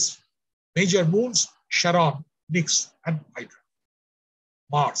three of his major moons, Charon, Nix, and Hydra.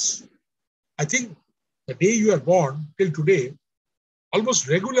 Mars. I think the day you are born till today, almost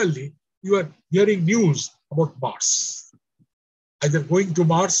regularly, you are hearing news about Mars. Either going to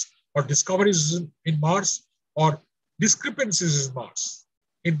Mars or discoveries in Mars or discrepancies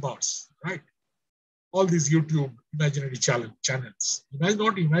in Mars, right? All these YouTube imaginary channels.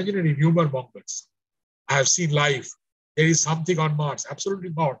 Not imaginary humor mongers. I have seen live. There is something on Mars.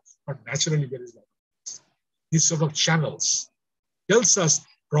 Absolutely not. But naturally there is life. these sort of channels, tells us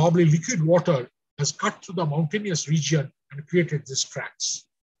probably liquid water has cut through the mountainous region and created these cracks.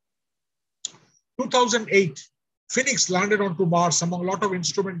 2008, Phoenix landed onto Mars among a lot of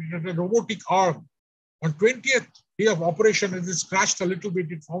instruments. It had a robotic arm. On 20th day of operation, as it scratched a little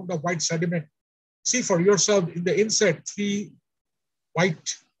bit, it found a white sediment. See for yourself in the inside, 3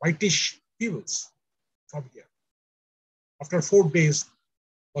 whitish pebbles from here. After 4 days,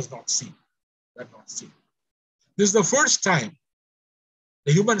 was not seen. Were not seen. This is the first time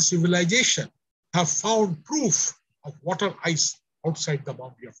the human civilization have found proof of water ice outside the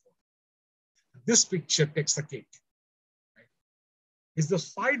boundary of water. This picture takes the cake. Right? It's the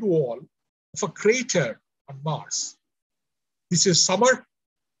side wall of a crater on Mars. This is summer,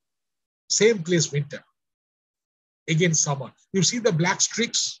 same place winter. Again summer. You see the black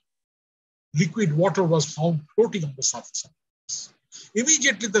streaks? Liquid water was found floating on the surface of Mars.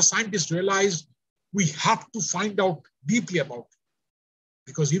 Immediately the scientists realized we have to find out deeply about it.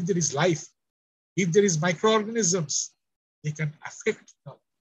 Because if there is life, if there is microorganisms, they can affect the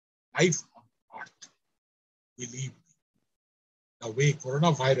life on Earth. Believe me, the way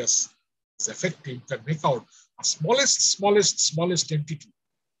coronavirus is effective, you can make out a smallest entity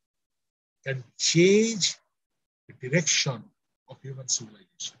can change the direction of human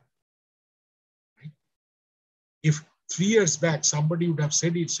civilization. Right? If 3 years back somebody would have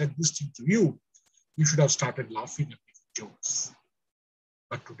said this thing to you, you should have started laughing and making jokes.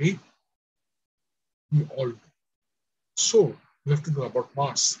 But today, we all do. So, we have to know about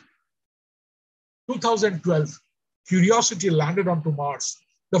Mars. 2012, Curiosity landed onto Mars.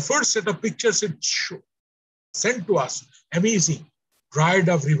 The first set of pictures it sent to us, amazing, dried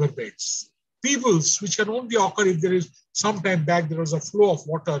up riverbeds. Pebbles, which can only occur if there is some time back, there was a flow of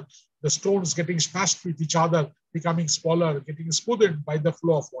water, the stones getting smashed with each other, becoming smaller, getting smoothed by the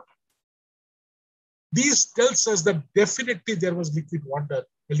flow of water. This tells us that definitely there was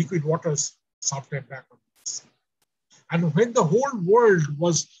liquid waters sometime back on this. And when the whole world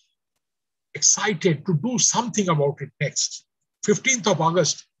was excited to do something about it next, 15th of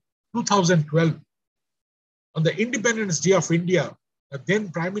August, 2012, on the Independence Day of India, the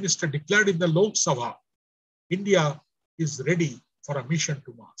then Prime Minister declared in the Lok Sabha, India is ready for a mission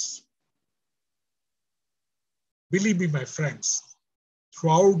to Mars. Believe me, my friends,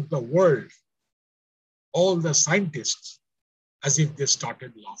 throughout the world, all the scientists, as if they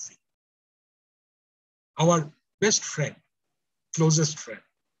started laughing. Our best friend, closest friend,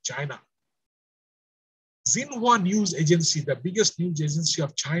 China. Xinhua News Agency, the biggest news agency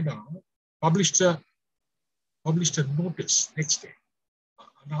of China, published a notice next day,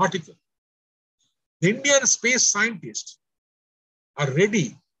 an article. The Indian space scientists are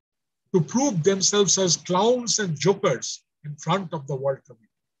ready to prove themselves as clowns and jokers in front of the world community.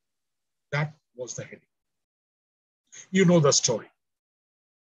 That was the heading. You know the story.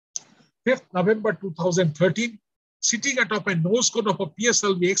 5th November 2013, sitting atop a nose cone of a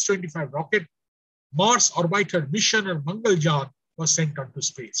PSLV X-25 rocket, Mars orbiter mission and Mangalyaan was sent onto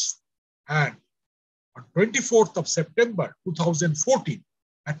space. And on 24th of September 2014,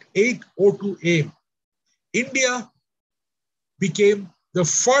 at 8:02 a.m., India became the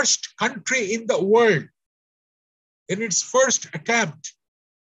first country in the world in its first attempt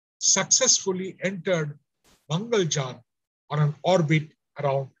successfully entered Mangalyaan on an orbit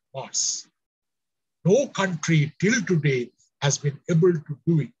around Mars. No country till today has been able to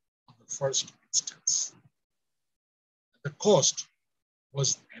do it on the first instance. The cost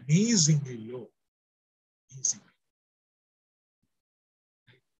was amazingly low. Amazingly.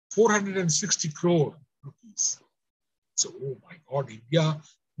 460 crore rupees. So, oh my God, India,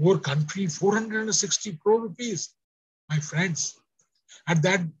 poor country, 460 crore rupees. My friends, at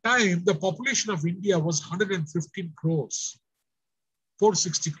that time, the population of India was 115 crores,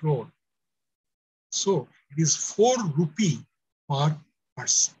 460 crore. So it is 4 rupee per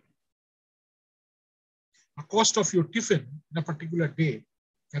person. The cost of your tiffin in a particular day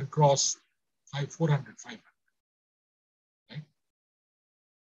can cross 400, 500. Right?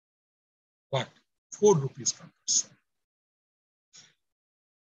 But 4 rupees per person.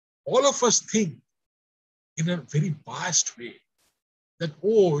 All of us think in a very biased way that,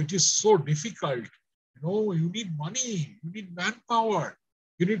 oh, it is so difficult. You know, you need money, you need manpower,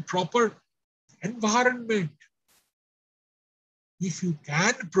 you need proper environment. If you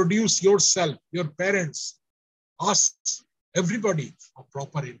can produce yourself, your parents, us, everybody, a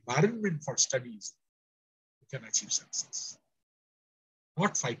proper environment for studies, you can achieve success.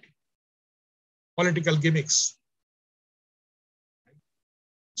 Not fighting. Political gimmicks.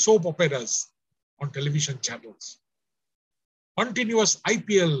 Soap operas on television channels. Continuous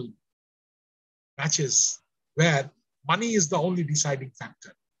IPL matches where money is the only deciding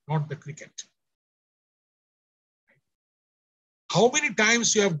factor, not the cricket. How many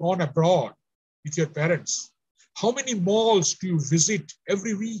times you have gone abroad with your parents? How many malls do you visit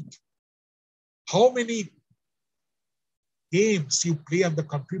every week? How many games you play on the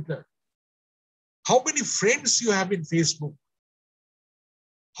computer? How many friends you have in Facebook?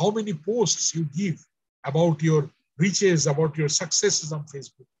 How many posts you give about your riches, about your successes on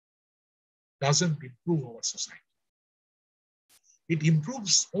Facebook? Doesn't improve our society. It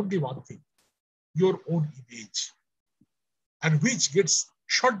improves only one thing, your own image, and which gets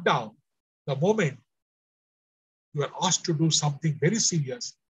shut down the moment you are asked to do something very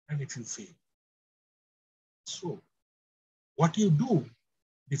serious and if you fail. So what you do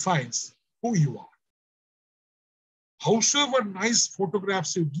defines who you are. Howsoever nice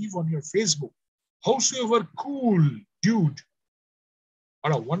photographs you give on your Facebook, howsoever cool dude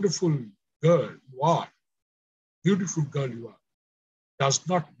or a wonderful girl you are, beautiful girl you are, does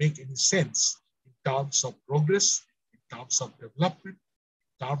not make any sense in terms of progress, in terms of development,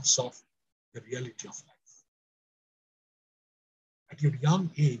 in terms of the reality of life. At your young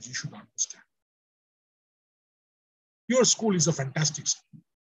age, you should understand. Your school is a fantastic school,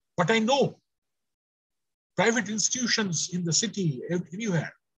 but I know private institutions in the city,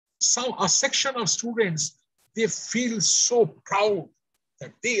 anywhere, a section of students, they feel so proud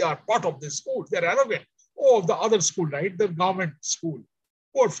that they are part of this school. They're arrogant. Oh, the other school, right? The government school.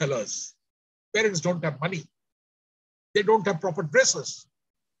 Poor fellas. Parents don't have money. They don't have proper dresses.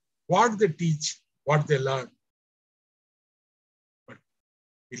 What they teach, what they learn. But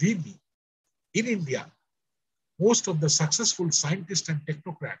believe me, in India, most of the successful scientists and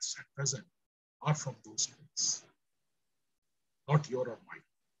technocrats at present are from those schools, not your or mine.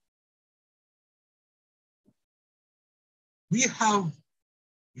 We have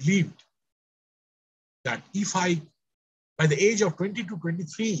believed that if by the age of 20 to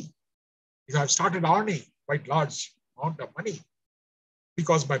 23, if I've started earning quite large amount of money,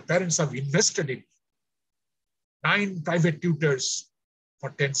 because my parents have invested in 9 private tutors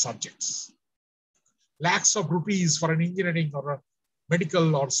for 10 subjects, lakhs of rupees for an engineering or a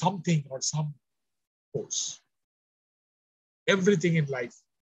medical or something or some course, everything in life.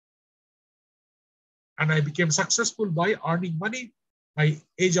 And I became successful by earning money by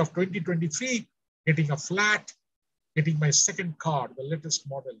age of 20, 23, getting a flat, getting my second car, the latest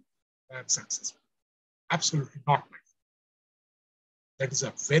model. I'm successful. Absolutely not my fault. That is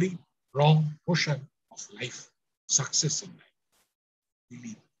a very wrong notion of life, success in life.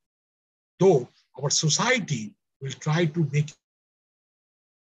 Believe. Though our society will try to make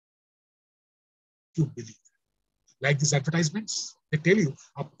you believe. Like these advertisements, they tell you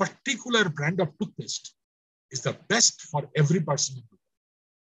a particular brand of toothpaste is the best for every person in the world.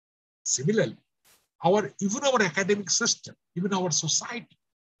 Similarly, even our academic system, even our society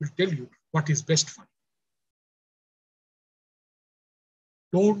will tell you what is best for you.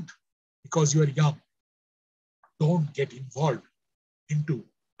 Don't, because you are young, don't get involved into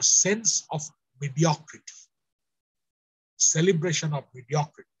a sense of mediocrity, celebration of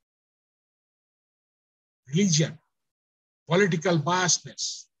mediocrity, religion, political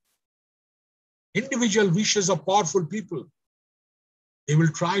biasness, individual wishes of powerful people. They will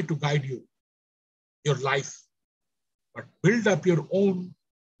try to guide you, your life, but build up your own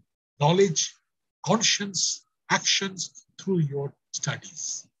knowledge, conscience, actions through your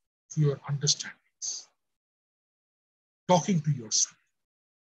studies, through your understandings, talking to yourself.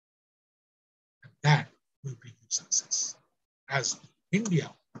 And that will bring you success. As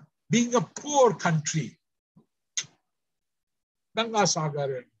India, being a poor country, Ganga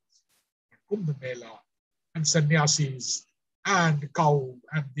Sagar and Kumbh Mela and sannyasis and cow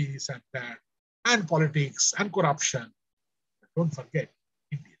and this and that and politics and corruption. But don't forget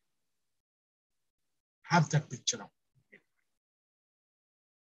India. Have that picture of India.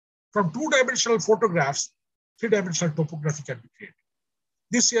 From 2-dimensional photographs, 3-dimensional topography can be created.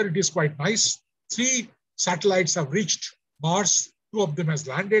 This year it is quite nice. 3 satellites have reached Mars. 2 of them has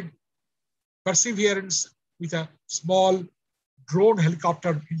landed. Perseverance with a small drone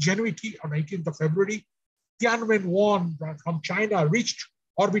helicopter Ingenuity on 18th of February. Tianwen-1 from China reached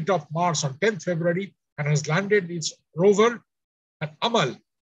orbit of Mars on 10th February and has landed its rover. And Amal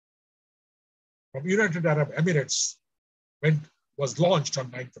from United Arab Emirates was launched on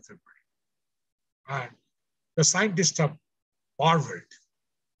 9th of February. And the scientists have marveled.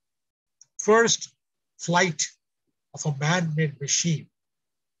 First flight of a man-made machine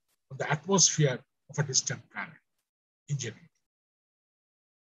on the atmosphere of a distant planet, Ingenuity.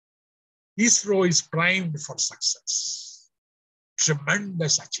 ISRO is primed for success.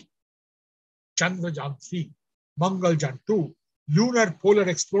 Tremendous achievement. Chandrayaan-3 Mangalyaan 2, lunar polar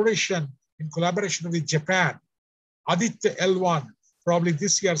exploration in collaboration with Japan. Aditya L1, probably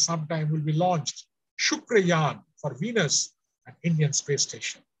this year sometime, will be launched. Shukrayaan for Venus and Indian Space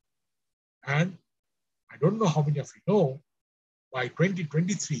Station. And I don't know how many of you know, by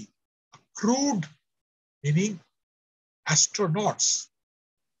 2023, crewed, meaning astronauts,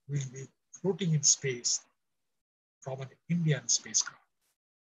 will be floating in space from an Indian spacecraft,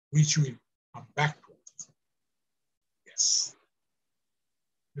 which will come back to Earth. Yes.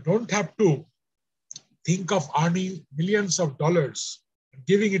 You don't have to think of earning millions of dollars and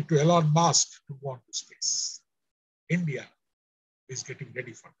giving it to Elon Musk to go on to space. India is getting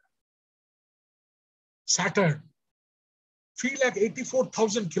ready for that. Saturn,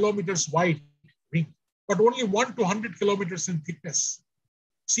 384,000 kilometers wide ring, but only 1 to 100 kilometers in thickness.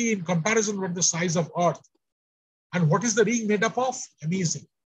 See, in comparison with the size of Earth. And what is the ring made up of? Amazing.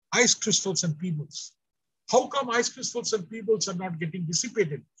 Ice crystals and pebbles. How come ice crystals and pebbles are not getting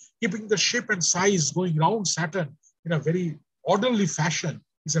dissipated, keeping the shape and size going around Saturn in a very orderly fashion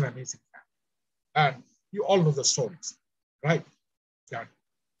is an amazing fact. And you all know the stories, right? Yeah.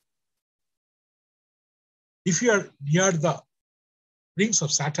 If you are near the rings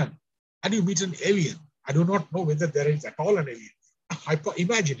of Saturn and you meet an alien, I do not know whether there is at all an alien, hyper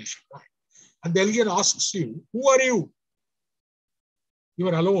imagination, right? And the alien asks you, who are you? You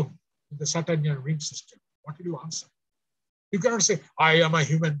are alone in the Saturnian ring system. What will you answer? You cannot say, I am a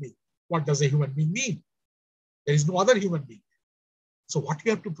human being. What does a human being mean? There is no other human being. So what you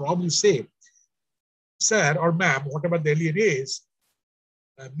have to probably say, sir or ma'am, whatever the alien is,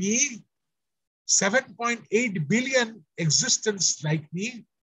 me, 7.8 billion existence like me,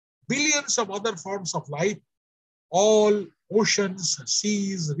 billions of other forms of life, all oceans,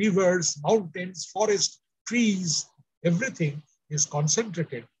 seas, rivers, mountains, forests, trees, everything is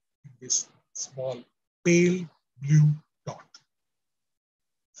concentrated in this small pale blue dot.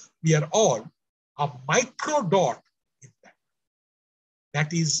 We are all a micro dot in that.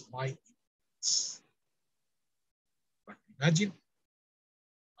 That is my universe. But imagine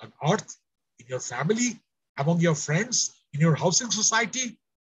on Earth, in your family, among your friends, in your housing society,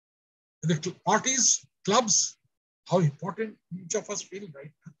 in the parties, clubs, how important each of us feel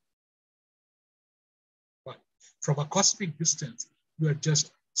right now. But from a cosmic distance, you are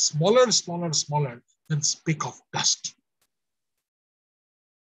just smaller than speck of dust.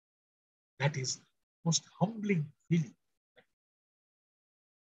 That is most humbling feeling.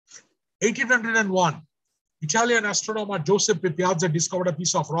 1801, Italian astronomer Giuseppe Piazza discovered a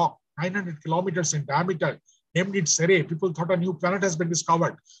piece of rock 900 kilometers in diameter, named it Ceres. People thought a new planet has been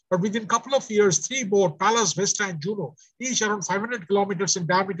discovered. But within a couple of years, 3 more, Pallas, Vesta, and Juno, each around 500 kilometers in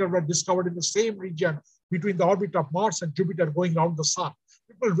diameter, were discovered in the same region between the orbit of Mars and Jupiter going around the sun.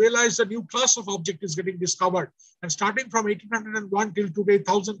 People realized a new class of object is getting discovered. And starting from 1801 till today,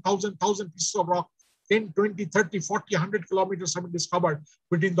 1,000 pieces of rock, 10, 20, 30, 40, 100 kilometers have been discovered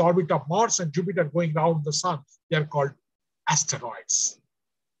between the orbit of Mars and Jupiter going around the sun. They are called asteroids.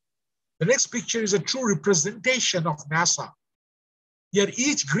 The next picture is a true representation of NASA. Here,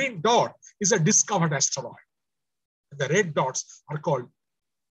 each green dot is a discovered asteroid. And the red dots are called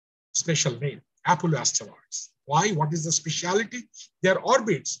special name, Apollo asteroids. Why? What is the speciality? Their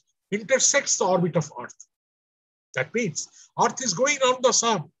orbits intersects the orbit of Earth. That means Earth is going around the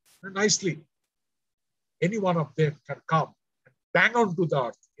sun nicely. Any one of them can come and bang onto the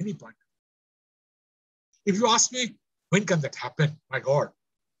Earth any point. If you ask me, when can that happen? My God.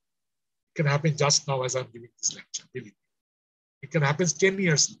 It can happen just now as I'm giving this lecture. Believe me. It can happen 10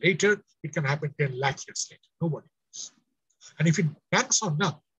 years later. It can happen 10 lakh years later. Nobody knows. And if it banks on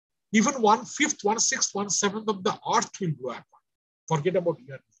now, even 1/5, 1/6, 1/7 of the Earth will blow apart. Forget about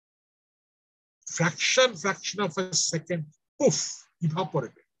you. Fraction of a second, poof,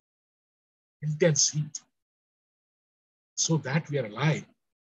 evaporated. Intense heat. So that we are alive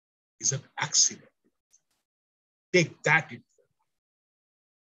is an accident. Take that into account.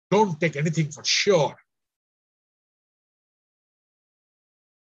 Don't take anything for sure.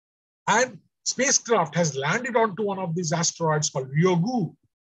 And spacecraft has landed onto one of these asteroids called Ryugu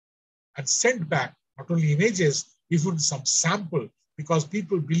and sent back not only images, even some sample, because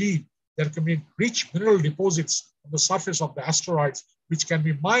people believe there can be rich mineral deposits on the surface of the asteroids, which can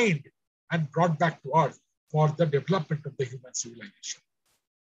be mined and brought back to Earth for the development of the human civilization.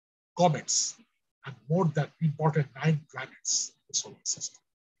 Comets and more than important 9 planets in the solar system.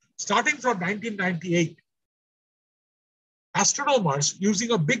 Starting from 1998, astronomers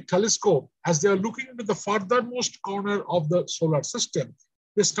using a big telescope, as they are looking into the furthermost corner of the solar system,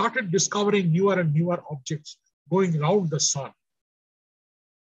 they started discovering newer and newer objects going around the sun.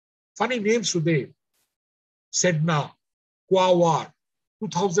 Funny names today. Sedna, Quaoar,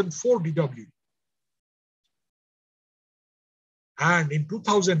 2004 DW. And in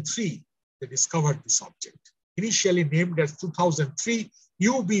 2003, they discovered this object, initially named as 2003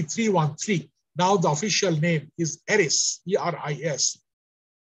 UB313. Now the official name is Eris, E-R-I-S,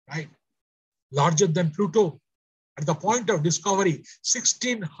 right? Larger than Pluto. At the point of discovery,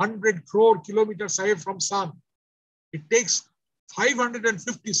 1,600 crore kilometers away from Sun. It takes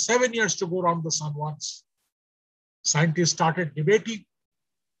 557 years to go around the Sun once. Scientists started debating,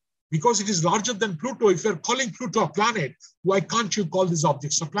 because it is larger than Pluto. If you're calling Pluto a planet, why can't you call these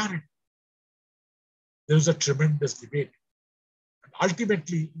objects a planet? There was a tremendous debate. And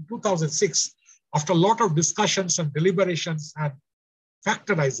ultimately, in 2006, after a lot of discussions and deliberations and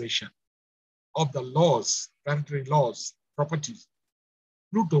factorization of the laws, planetary laws, properties,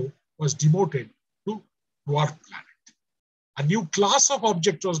 Pluto was demoted to dwarf planet. A new class of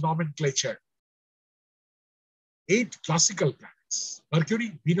object was nomenclatured. 8 classical planets: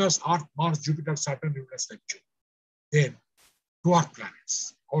 Mercury, Venus, Earth, Mars, Jupiter, Saturn, Uranus, Neptune. Then dwarf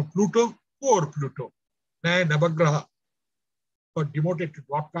planets. Or Pluto, poor Pluto, Navagraha, got demoted to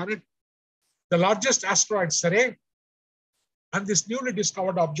dwarf planet. The largest asteroid, Ceres, and this newly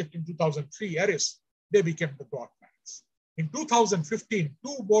discovered object in 2003, Eris, they became the dwarf planets. In 2015,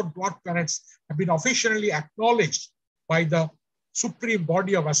 2 more dwarf planets have been officially acknowledged by the supreme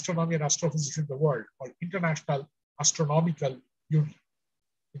body of astronomy and astrophysics in the world, called International Astronomical Union,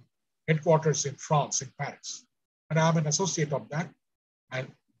 headquarters in France, in Paris. And I'm an associate of that.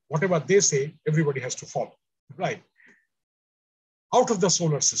 And whatever they say, everybody has to follow, right? Out of the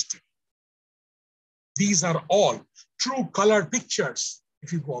solar system. These are all true color pictures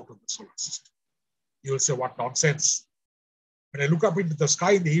if you go out of the solar system. You will say, what nonsense. When I look up into the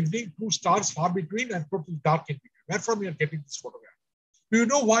sky in the evening, 2 stars far between and totally dark in between. Where from you are getting this photograph? Do you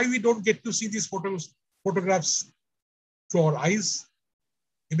know why we don't get to see these photographs through our eyes,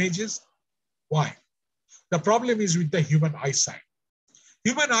 images? Why? The problem is with the human eyesight.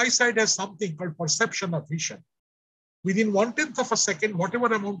 Human eyesight has something called perception of vision. Within 1/10 of a second, whatever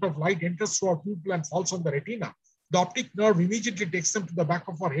amount of light enters through our pupil and falls on the retina, the optic nerve immediately takes them to the back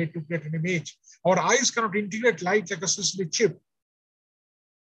of our head to create an image. Our eyes cannot integrate light like a Sicily chip,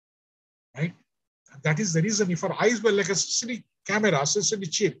 right? And that is the reason if our eyes were like a Sicily camera, Sicily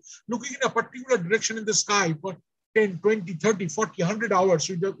chip, looking in a particular direction in the sky for 10, 20, 30, 40, 100 hours,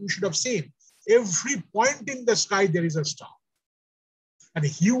 we should have seen every point in the sky there is a star. And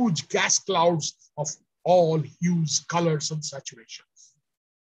huge gas clouds of all hues, colors, and saturations.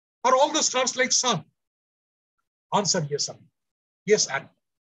 Are all the stars like sun? Answer yes and no. Yes and no.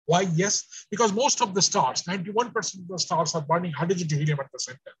 Why yes? Because most of the stars, 91% of the stars are burning hydrogen to helium at the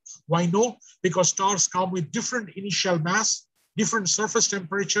center. Why no? Because stars come with different initial mass, different surface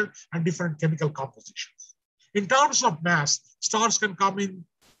temperature, and different chemical compositions. In terms of mass, stars can come in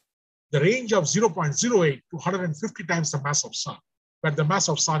the range of 0.08 to 150 times the mass of sun, where the mass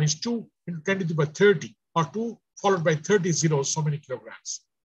of sun is 2 into 10 to the power 30, or 2 followed by 30 zeros, so many kilograms.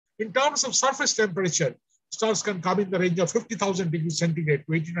 In terms of surface temperature, stars can come in the range of 50,000 degrees centigrade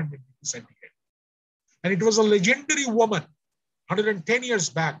to 1,800 degrees centigrade. And it was a legendary woman, 110 years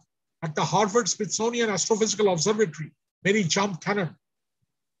back, at the Harvard Smithsonian Astrophysical Observatory, Mary Jump Cannon,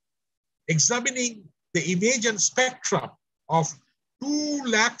 examining the image and spectrum of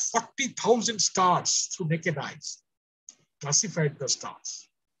 240,000 stars through naked eyes, classified the stars.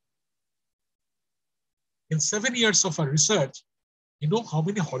 In 7 years of her research, you know how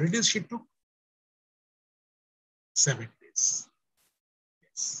many holidays she took? 7 days.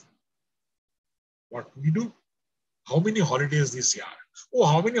 Yes. What we do? How many holidays this year? Oh,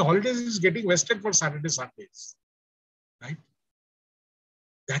 how many holidays is getting wasted for Saturday, Sundays? Right?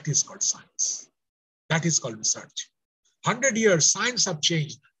 That is called science. That is called research. 100 years, science have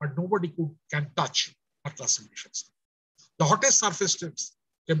changed, but nobody can touch our classifications. The hottest surface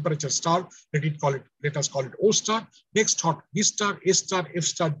temperature star, let us call it O star. Next hot, B star, A star, F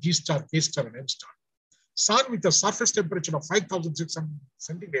star, G star, K star, and M star. Sun with a surface temperature of 5,600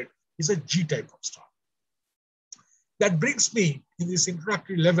 centigrade is a G type of star. That brings me in this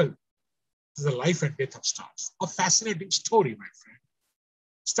introductory level to the life and death of stars. A fascinating story, my friend.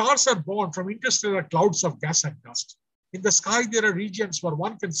 Stars are born from interstellar clouds of gas and dust. In the sky, there are regions where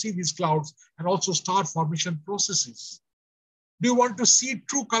one can see these clouds and also star formation processes. Do you want to see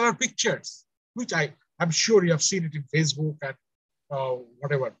true color pictures? Which I'm sure you have seen it in Facebook and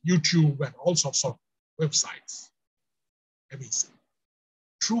whatever, YouTube and all sorts of websites. Amazing.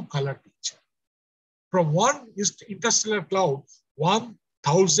 True color picture. From one interstellar cloud,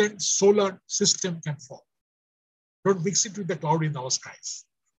 1,000 solar system can form. Don't mix it with the cloud in our skies.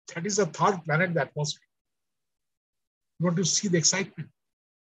 That is the third planet, the atmosphere. You want to see the excitement.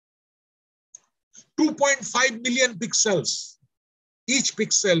 2.5 million pixels. Each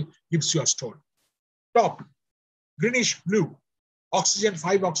pixel gives you a story. Top, greenish blue, oxygen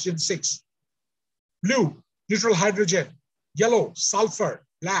 5, oxygen 6. Blue, neutral hydrogen. Yellow, sulfur.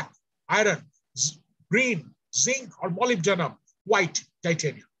 Black, iron. Green, zinc or molybdenum. White,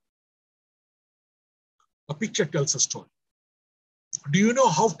 titanium. A picture tells a story. Do you know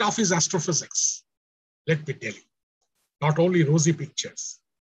how tough is astrophysics? Let me tell you. Not only rosy pictures,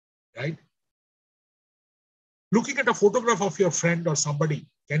 right? Looking at a photograph of your friend or somebody,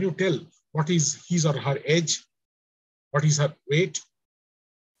 can you tell what is his or her age? What is her weight?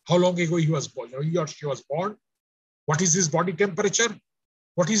 How long ago he was born, he or she was born? What is his body temperature?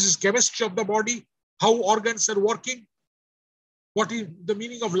 What is his chemistry of the body? How organs are working? What is the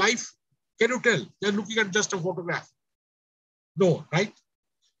meaning of life? Can you tell? They're looking at just a photograph. No, right?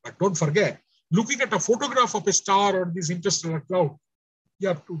 But don't forget, looking at a photograph of a star or this interstellar cloud, you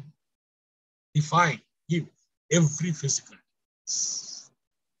have to define, give every physical.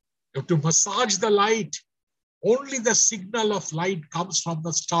 You have to massage the light. Only the signal of light comes from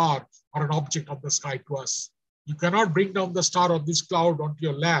the star or an object of the sky to us. You cannot bring down the star or this cloud onto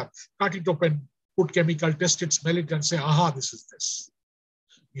your lab, cut it open, put chemical, test it, smell it, and say, aha, this is this.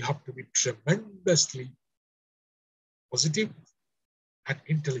 You have to be tremendously positive and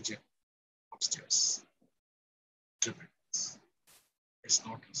intelligent upstairs. Tremendous. It's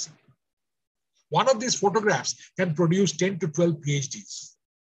not easy. One of these photographs can produce 10 to 12 PhDs,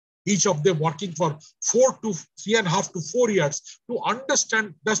 each of them working for 3.5 to 4 years to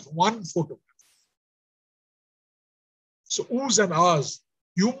understand just one photograph. So oohs and ahs,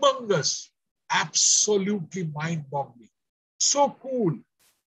 humongous, absolutely mind-boggling, so cool.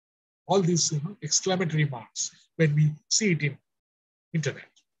 All these exclamatory marks when we see it in internet.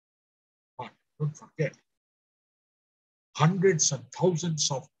 But don't forget, hundreds and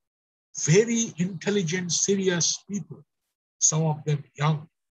thousands of very intelligent, serious people, some of them young,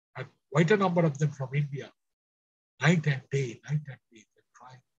 and quite a number of them from India, night and day, they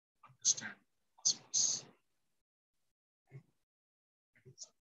try to understand cosmos.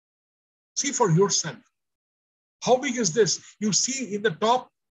 See for yourself. How big is this? You see in the top,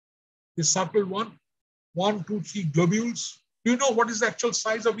 the circle 1, 2, 3 globules. Do you know what is the actual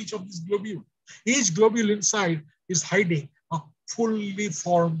size of each of these globules? Each globule inside is hiding a fully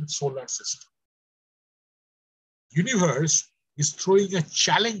formed solar system. Universe is throwing a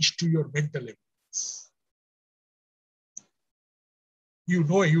challenge to your mental abilities. You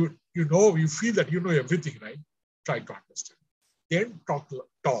feel that you know everything, right? Try to understand. Then talk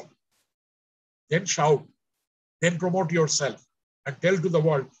tall. Then shout. Then promote yourself and tell to the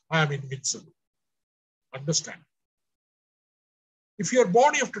world, I am invincible. Understand. If you are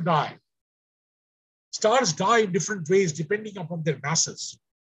born, you have to die. Stars die in different ways depending upon their masses.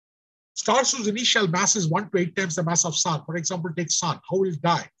 Stars whose initial mass is 1 to 8 times the mass of sun. For example, take sun. How will it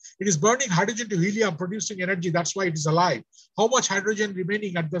die? It is burning hydrogen to helium, producing energy. That's why it is alive. How much hydrogen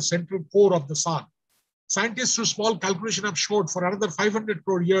remaining at the central core of the sun? Scientists through small calculation have showed for another 500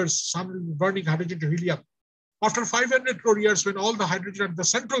 crore years, sun will be burning hydrogen to helium. After 500 crore years, when all the hydrogen at the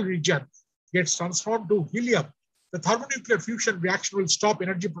central region gets transformed to helium, the thermonuclear fusion reaction will stop,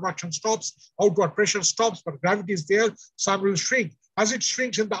 energy production stops, outward pressure stops, but gravity is there, sun will shrink. As it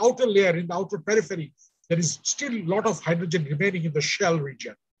shrinks in the outer layer, in the outer periphery, there is still a lot of hydrogen remaining in the shell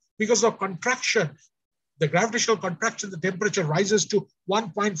region. Because of contraction, the gravitational contraction, the temperature rises to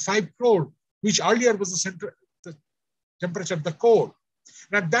 1.5 crore, which earlier was the temperature at the core.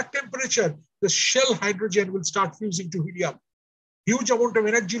 And at that temperature, the shell hydrogen will start fusing to helium. Huge amount of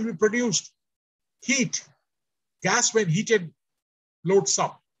energy will be produced. Heat, gas when heated, loads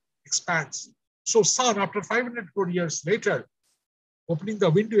up, expands. So sun, after 500 crore years later, opening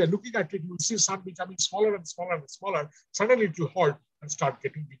the window and looking at it, you will see sun becoming smaller and smaller and smaller. Suddenly it will halt and start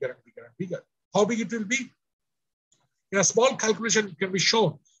getting bigger and bigger and bigger. How big it will be? In a small calculation, it can be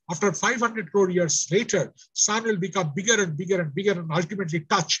shown. After 500 crore years later, sun will become bigger and bigger and bigger and ultimately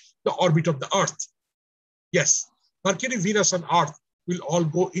touch the orbit of the Earth. Yes, Mercury, Venus, and Earth will all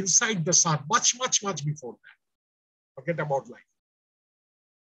go inside the sun much, much, much before that. Forget about life.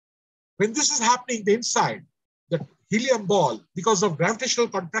 When this is happening, the inside, the helium ball, because of gravitational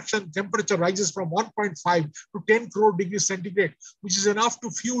contraction, temperature rises from 1.5 to 10 crore degrees centigrade, which is enough to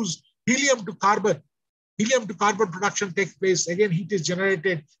fuse helium to carbon. Helium to carbon production takes place. Again, heat is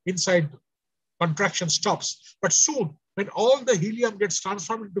generated inside, contraction stops. But soon, when all the helium gets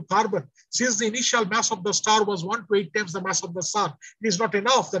transformed into carbon, since the initial mass of the star was 1 to 8 times the mass of the sun, it is not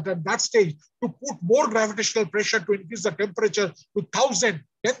enough that at that stage to put more gravitational pressure to increase the temperature to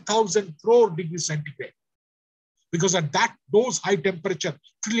 10,000 crore degrees centigrade. because at those high temperature,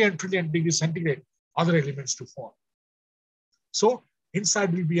 trillion degrees centigrade, other elements to form. So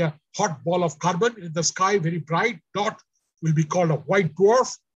inside will be a hot ball of carbon. In the sky, very bright dot will be called a white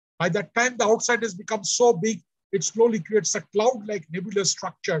dwarf. By that time, the outside has become so big, it slowly creates a cloud-like nebulous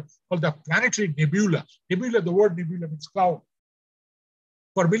structure called the planetary nebula. Nebula, the word nebula means cloud.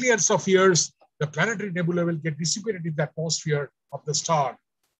 For millions of years, the planetary nebula will get dissipated in the atmosphere of the star,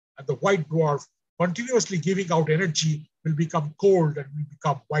 and the white dwarf, continuously giving out energy, will become cold and will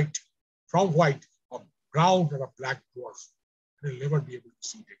become white. From white, a brown or a black dwarf. And you'll never be able to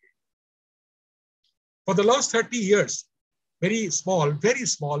see it again. For the last 30 years, very small,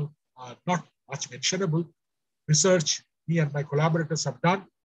 not much mentionable research me and my collaborators have done,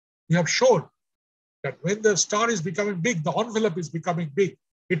 we have shown that when the star is becoming big, the envelope is becoming big,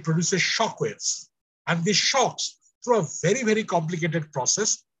 it produces shock waves. And these shocks, through a very complicated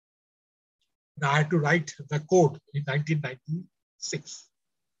process, and I had to write the code in 1996,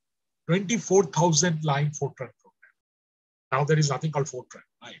 24,000 line Fortran program. Now there is nothing called Fortran,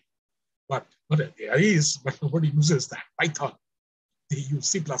 right? But there is, but nobody uses that. Python, they use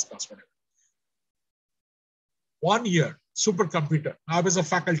C++, whatever. 1 year, supercomputer. I was a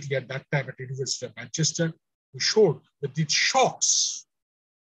faculty at that time at the University of Manchester. We showed that these shocks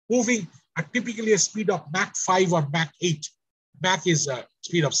moving at typically a speed of Mach 5 or Mach 8. Mach is a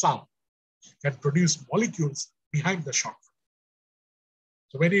speed of sound, can produce molecules behind the shock.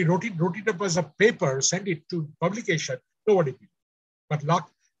 So when he wrote it up as a paper, sent it to publication, nobody did. But luck,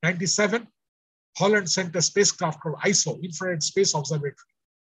 97, Holland sent a spacecraft called ISO, Infrared Space Observatory.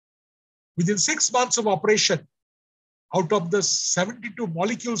 Within 6 months of operation, out of the 72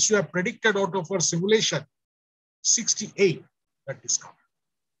 molecules you have predicted out of our simulation, 68 were discovered.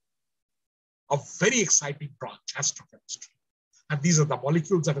 A very exciting branch, astrochemistry. And these are the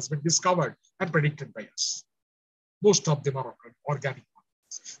molecules that has been discovered and predicted by us. Most of them are organic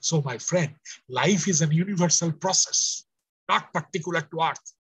molecules. So my friend, life is a universal process, not particular to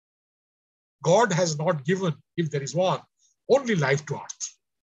Earth. God has not given, if there is one, only life to Earth.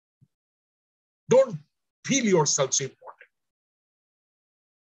 Don't feel yourself so important.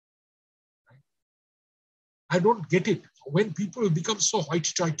 I don't get it. When people become so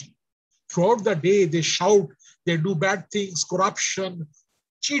hoity-toity, throughout the day they shout, they do bad things, corruption,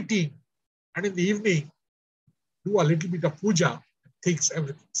 cheating, and in the evening do a little bit of puja and thinks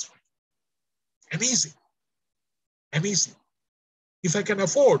everything's fine. Amazing. Amazing. If I can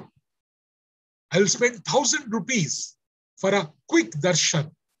afford, I will spend 1,000 rupees for a quick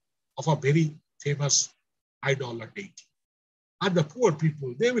darshan of a very famous idol or deity. And the poor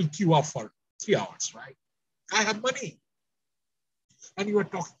people, they will queue up for 3 hours, right? I have money. And you are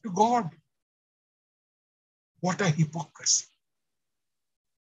talking to God. What a hypocrisy.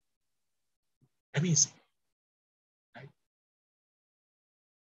 Amazing. Right?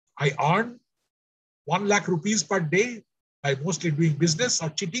 I earn 1 lakh rupees per day by mostly doing business or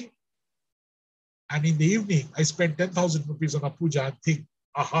cheating. And in the evening, I spend 10,000 rupees on a puja and think,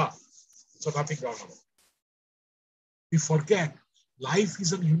 aha, so nothing wrong about it. We forget life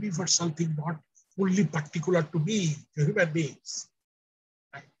is a universal thing, not only particular to me, to human beings.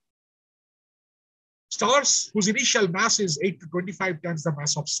 Right? Stars whose initial mass is 8 to 25 times the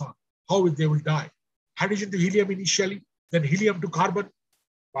mass of sun, how they will die? Hydrogen to helium initially, then helium to carbon,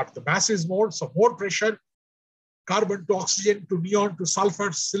 but the mass is more, so more pressure, carbon to oxygen to neon to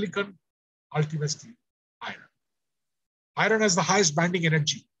sulfur, silicon, ultimately iron. Iron has the highest binding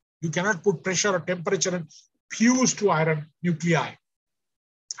energy. You cannot put pressure or temperature and fuse to iron nuclei.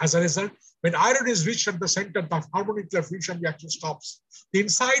 As a result, when iron is reached at the center, the harmonic fusion reaction stops. The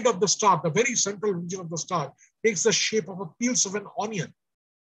inside of the star, the very central region of the star, takes the shape of a peels of an onion.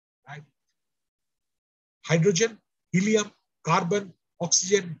 Right? Hydrogen, helium, carbon,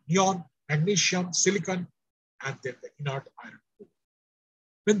 oxygen, neon, magnesium, silicon, and then the inert iron.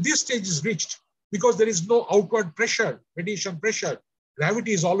 When this stage is reached, because there is no outward pressure, radiation pressure,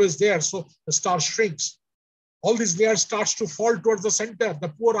 gravity is always there, so the star shrinks. All these layers starts to fall towards the center. The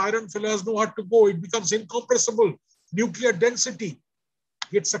poor iron fellow has nowhere to go. It becomes incompressible. Nuclear density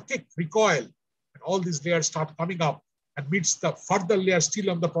gets a kick, recoil, and all these layers start coming up and meets the further layer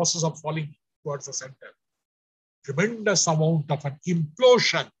still on the process of falling towards the center. Tremendous amount of an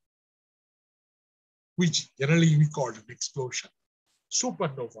implosion, which generally we call an explosion.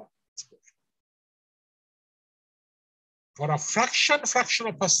 Supernova explosion. For a fraction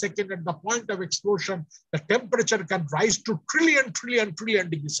of a second at the point of explosion, the temperature can rise to trillion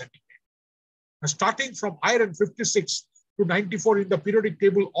degrees centigrade. And starting from iron 56 to 94 in the periodic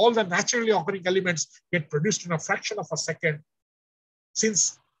table, all the naturally occurring elements get produced in a fraction of a second.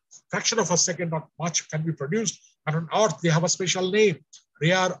 Since fraction of a second, not much can be produced, And on Earth, they have a special name,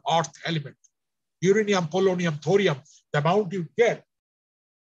 rare earth element. Uranium, polonium, thorium, the amount you get,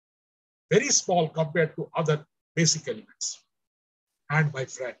 very small compared to other basic elements. And my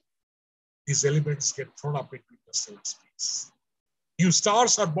friend, these elements get thrown up into interstellar space. New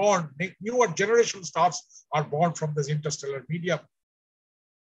stars are born, newer generation stars are born from this interstellar medium.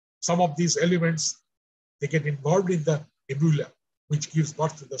 Some of these elements, they get involved in the nebula, which gives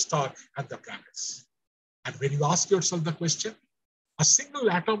birth to the star and the planets. And when you ask yourself the question, a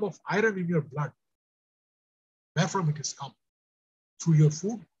single atom of iron in your blood, where from it has come? Through your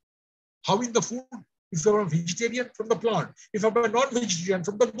food? How in the food? If you're a vegetarian, from the plant. If you're a non-vegetarian,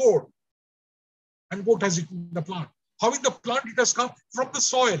 from the goat. And goat has eaten the plant. How in the plant it has come? From the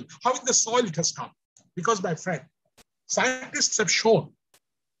soil. How in the soil it has come? Because, my friend, scientists have shown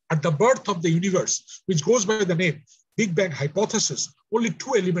at the birth of the universe, which goes by the name Big Bang hypothesis, only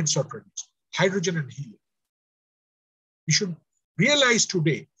two elements are produced, hydrogen and helium. You should realize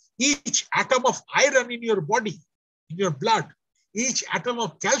today, each atom of iron in your body, in your blood, each atom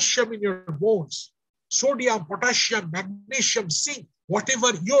of calcium in your bones, sodium, potassium, magnesium, zinc,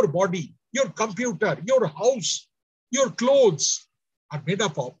 whatever your body, your computer, your house, your clothes are made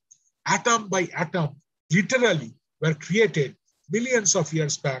up of, atom by atom, literally were created millions of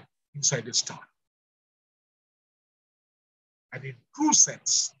years back inside a star. And in true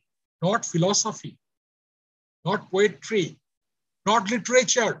sense, not philosophy, not poetry, not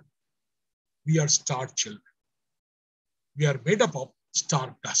literature, we are star children. We are made up of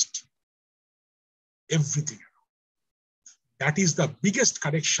star dust. Everything around. That is the biggest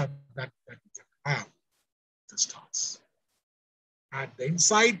connection that we can have with the stars. And the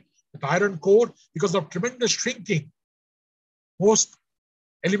inside, the iron core, because of tremendous shrinking, most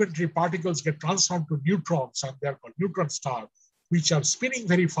elementary particles get transformed to neutrons, and they are called neutron stars, which are spinning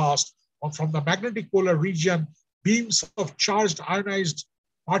very fast. From the magnetic polar region, beams of charged ionized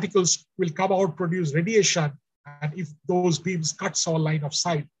particles will come out, produce radiation. And if those beams cuts our line of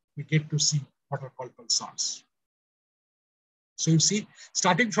sight, we get to see what are called pulsars. So you see,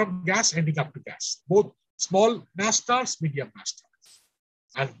 starting from gas, ending up to gas, both small mass stars, medium mass stars.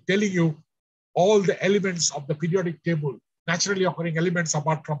 I'm telling you all the elements of the periodic table, naturally occurring elements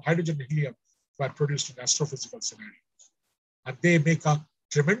apart from hydrogen and helium, were produced in astrophysical scenarios. And they make a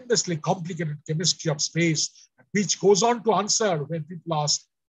tremendously complicated chemistry of space, which goes on to answer when people ask,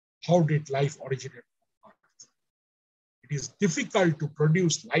 how did life originate on Earth? It is difficult to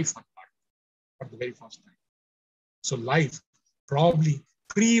produce life on Earth for the very first time. So life, probably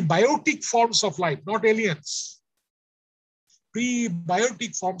prebiotic forms of life, not aliens.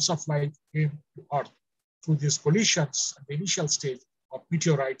 Prebiotic forms of life came to Earth through these collisions at the initial stage of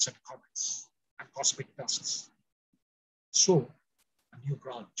meteorites and comets and cosmic dusts. So, a new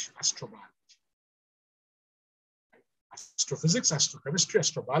branch, astrobiology. Astrophysics, astrochemistry,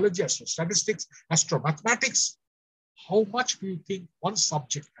 astrobiology, astrostatistics, astromathematics. How much do you think one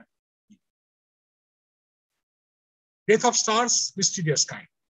subject can be? Death of stars, mysterious kind.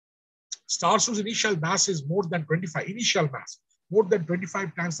 Stars whose initial mass is more than 25, initial mass, more than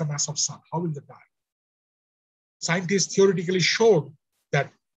 25 times the mass of sun. How will they die? Scientists theoretically showed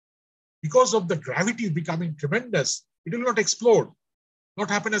that because of the gravity becoming tremendous, it will not explode, not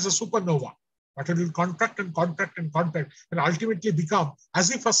happen as a supernova, but it will contract and contract and contract and ultimately become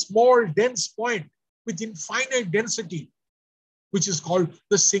as if a small dense point with infinite density, which is called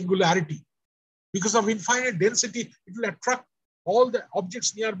the singularity. Because of infinite density, it will attract all the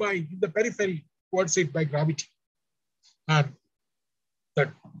objects nearby in the periphery towards it by gravity. And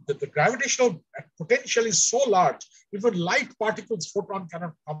the gravitational potential is so large, even light particles, photon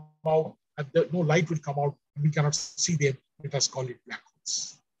cannot come out, and no light will come out, and we cannot see them. Let us call it black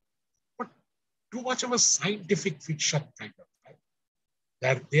holes. But too much of a scientific fiction kind of, right?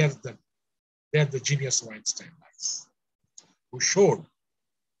 They're the genius of Einstein lies, who showed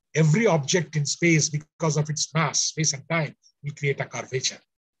every object in space, because of its mass, space and time, will create a curvature.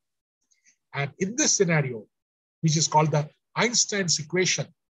 And in this scenario, which is called the Einstein's equation,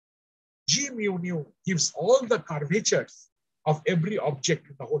 G mu nu gives all the curvatures of every object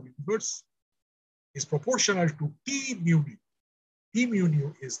in the whole universe is proportional to T mu nu. T mu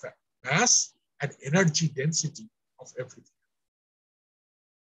nu is the mass and energy density of everything.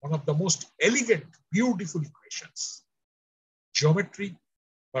 One of the most elegant, beautiful equations. Geometry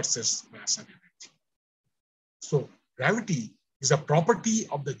versus mass and energy. So gravity is a property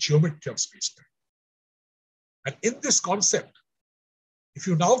of the geometry of space-time. And in this concept, if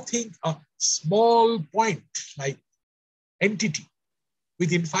you now think a small point like entity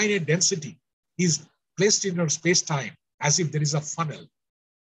with infinite density is placed in your space-time as if there is a funnel,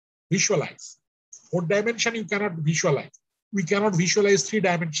 visualize Fourth dimension, you cannot visualize. We cannot visualize 3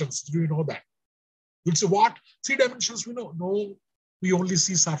 dimensions. Do you know that? You'll say, what? 3 dimensions we know? No, we only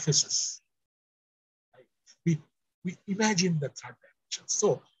see surfaces. Right? We imagine the third dimension.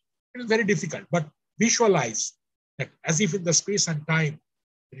 So it is very difficult, but visualize that as if in the space and time,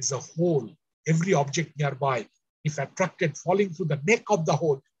 there is a hole. Every object nearby, if attracted, falling through the neck of the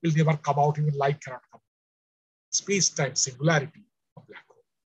hole, will never come out. Even light cannot come out. Space-time singularity of black hole.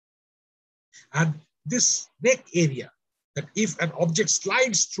 And this neck area, that if an object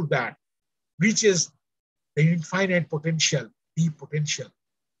slides through that, reaches the infinite potential, deep potential,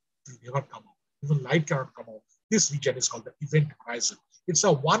 it will never come out. Even light cannot come out. This region is called the event horizon. It's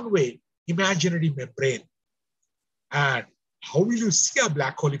a one-way imaginary membrane. And how will you see a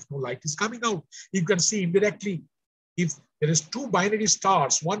black hole if no light is coming out? You can see indirectly. If there is 2 binary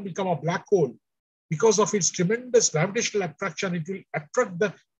stars, one become a black hole, because of its tremendous gravitational attraction, it will attract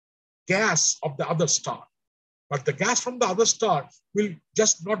the gas of the other star. But the gas from the other star will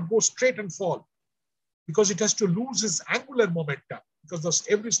just not go straight and fall, because it has to lose its angular momentum, because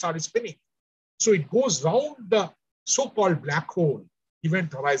every star is spinning. So it goes round the so-called black hole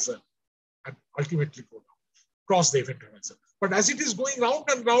event horizon and ultimately go down, cross the event horizon. But as it is going round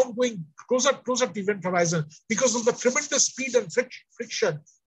and round, going closer to the event horizon, because of the tremendous speed and friction,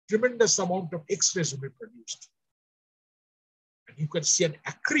 tremendous amount of X-rays will be produced. And you can see an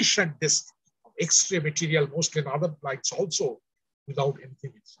accretion disk of X-ray material, mostly in other lights also, without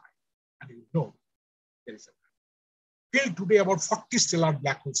anything inside. And you know there is a till today, about 40 stellar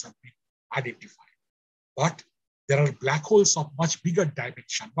black holes have been identified. But there are black holes of much bigger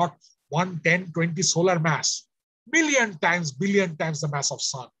dimension, not 1, 10, 20 solar mass, billion times the mass of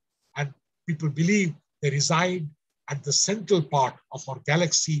sun. And people believe they reside at the central part of our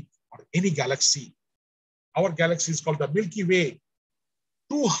galaxy or any galaxy. Our galaxy is called the Milky Way.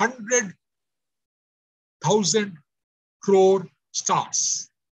 200,000 crore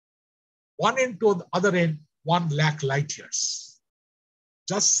stars. One end to the other end, 1 lakh light years.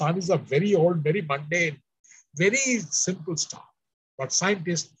 Just sun is a very old, very mundane, very simple star. But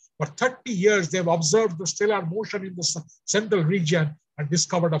scientists, for 30 years, they've observed the stellar motion in the central region and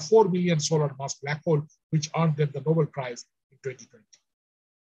discovered a 4 million solar mass black hole, which earned them the Nobel Prize in 2020.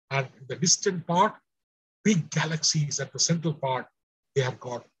 And in the distant part, big galaxies at the central part, they have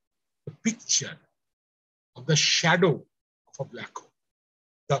got the picture of the shadow of a black hole,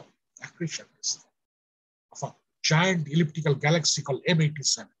 the accretion disk of a giant elliptical galaxy called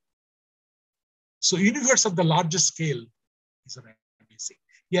M87. So universe of the largest scale is amazing.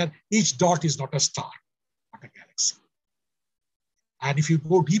 Here, each dot is not a star, but a galaxy. And if you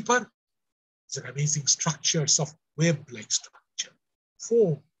go deeper, it's an amazing structures of web-like structure,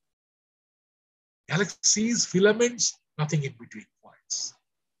 foam, galaxies, filaments, nothing in between points.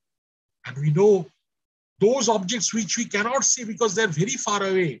 And we know those objects which we cannot see because they're very far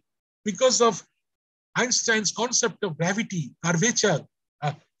away, because of Einstein's concept of gravity, curvature,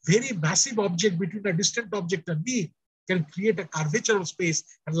 a very massive object between a distant object and me can create a curvature of space,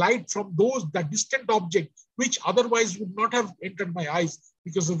 and light from that distant object, which otherwise would not have entered my eyes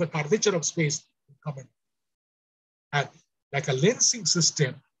because of the curvature of space, will come in. And like a lensing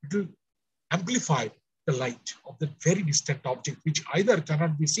system, it will amplify the light of the very distant object, which either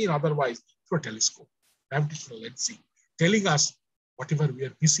cannot be seen otherwise through a telescope. Gravitational lensing, telling us whatever we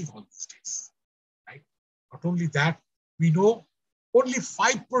are missing all these days. Right? Not only that, we know only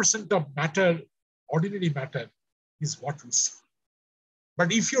 5% of matter, ordinary matter, is what we see.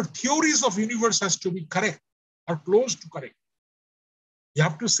 But if your theories of universe has to be correct or close to correct, you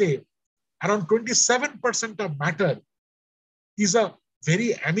have to say around 27% of matter is a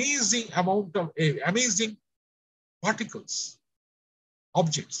very amazing amount of amazing particles,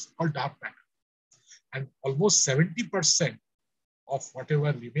 objects called dark matter. And almost 70% of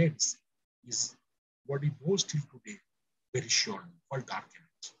whatever remains is what we know still today very sure called dark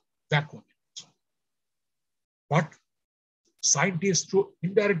energy, vacuum energy. But scientists through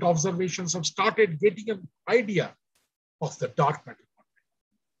indirect observations have started getting an idea of the dark matter.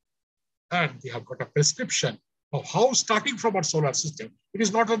 And they have got a prescription of how, starting from our solar system, it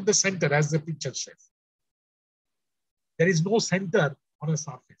is not at the center as the picture says. There is no center on a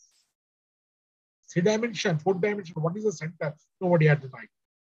surface. 3 dimension, 4 dimension, what is the center? Nobody had an idea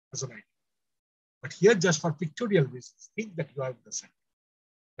as an idea. But here, just for pictorial reasons, think that you are in the center.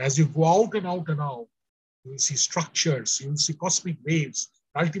 As you go out and out and out, you will see structures, you will see cosmic waves.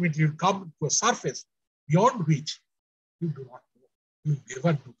 Ultimately, you'll come to a surface beyond which you do not know. You will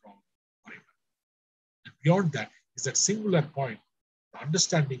never do wrong forever. And beyond that is that singular point, the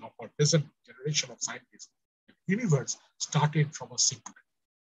understanding of our present generation of scientists. The universe started from a singular.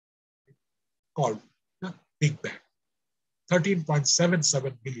 called the Big Bang,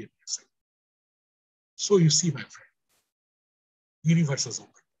 13.77 billion years ago. So you see, my friend, universe is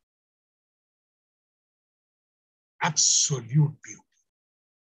open. Absolute beauty,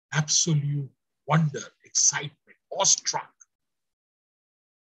 absolute wonder, excitement, awestruck.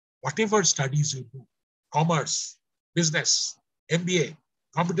 Whatever studies you do, commerce, business, MBA,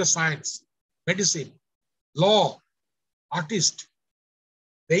 computer science, medicine, law, artist,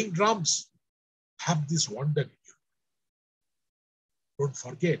 playing drums, have this wonder in you. Don't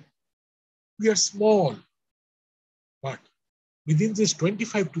forget, we are small, but within this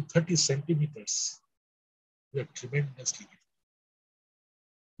 25 to 30 centimeters, we are tremendously different.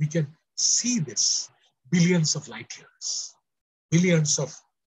 We can see this billions of light years, billions of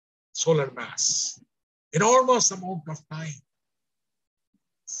solar mass, enormous amount of time.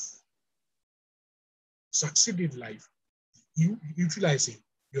 Succeed in life, utilizing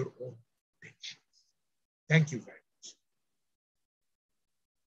your own potential. Thank you very much.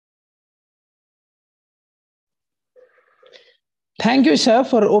 Thank you, sir,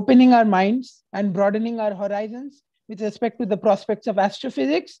 for opening our minds and broadening our horizons with respect to the prospects of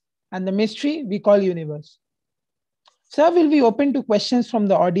astrophysics and the mystery we call universe. Sir, will be open to questions from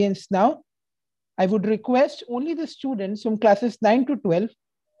the audience now. I would request only the students from classes 9 to 12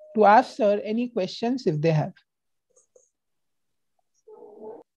 to ask sir any questions if they have.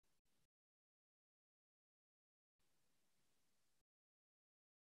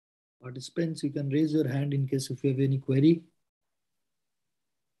 Participants, you can raise your hand in case if you have any query.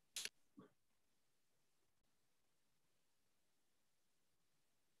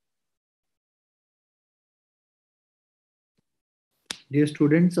 Dear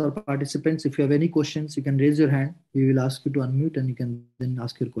students or participants, if you have any questions, you can raise your hand. We will ask you to unmute and you can then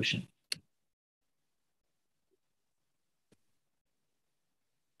ask your question.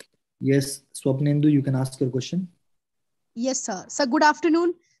 Yes, Swapnendu, you can ask your question. Yes, sir. So good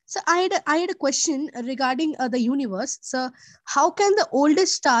afternoon. So I had a question regarding the universe. So how can the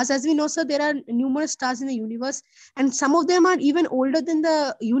oldest stars, as we know, sir, there are numerous stars in the universe, and some of them are even older than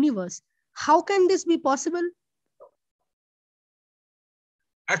the universe. How can this be possible?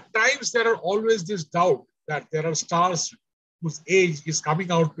 At times, there are always this doubt that there are stars whose age is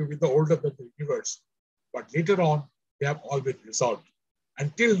coming out to be the older than the universe. But later on, they have all been resolved.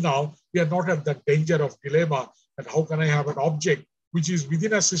 Until now, we are not at the danger of dilemma that how can I have an object which is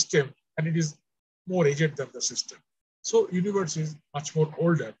within a system and it is more aged than the system. So universe is much more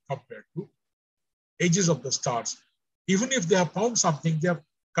older compared to ages of the stars. Even if they have found something, they have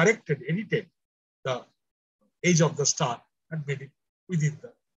corrected, edited the age of the star and made it within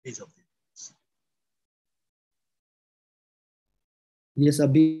the age of the universe. Yes,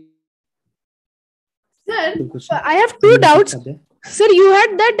 Abhi. Sir, I have two doubts. Sir, you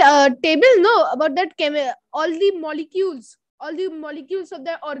had that table, no, about that all the molecules of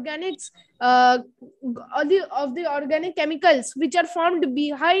the organics, of the organic chemicals which are formed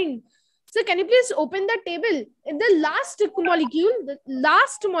behind. So can you please open the table? In the last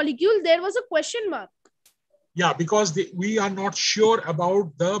molecule, there was a question mark. Yeah, because we are not sure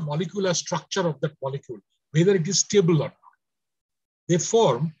about the molecular structure of that molecule, whether it is stable or not. They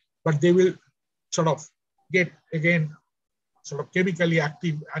form, but they will sort of get again sort of chemically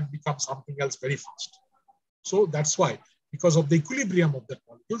active and become something else very fast. So that's why, because of the equilibrium of that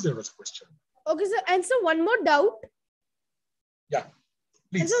molecule, there was a question. Okay, sir. And so one more doubt. Yeah,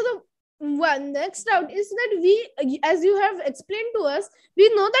 please. And so the one next doubt is that we, as you have explained to us, we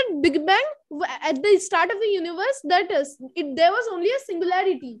know that Big Bang at the start of the universe, that is, there was only a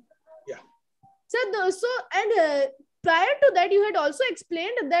singularity. Yeah. So prior to that, you had also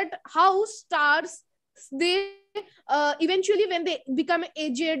explained that how stars, they eventually when they become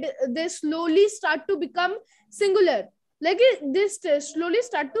aged, they slowly start to become singular. Like this slowly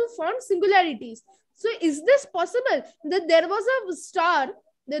start to form singularities. So is this possible that there was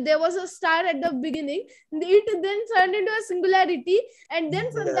a star at the beginning, it then turned into a singularity, and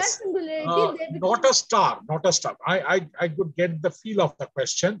then from that singularity not a star. I could get the feel of the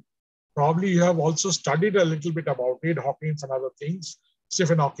question. Probably you have also studied a little bit about it, Hawking's and other things,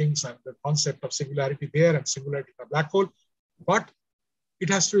 Stephen Hawking's and the concept of singularity there and singularity in a black hole. But it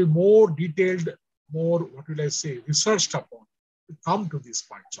has to be more detailed, more, what will I say, researched upon to come to these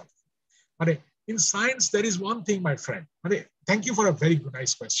points of view. But in science, there is one thing, my friend. Thank you for a very good,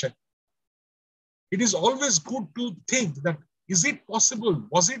 nice question. It is always good to think that, is it possible?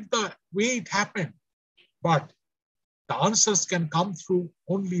 Was it the way it happened? But the answers can come through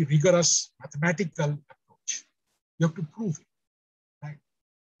only rigorous mathematical approach. You have to prove it, right?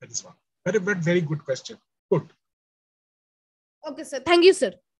 That is one. Very good question. Good. Okay, sir. Thank you,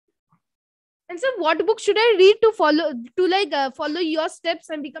 sir. And so, what book should I read to follow your steps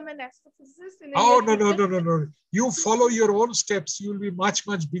and become an astrophysicist? Oh, no. You follow your own steps. You'll be much,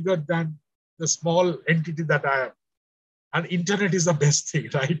 much bigger than the small entity that I am. And internet is the best thing,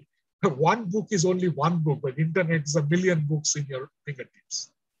 right? One book is only one book, but internet is a million books in your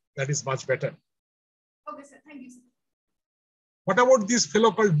fingertips. That is much better. Okay, sir. Thank you, sir. What about this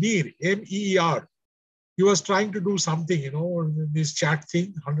fellow called Meer, M-E-E-R? He was trying to do something, this chat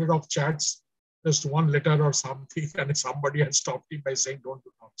thing, 100 of chats, just one letter or something, and somebody had stopped him by saying, don't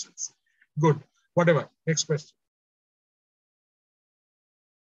do nonsense. Good, whatever. Next question.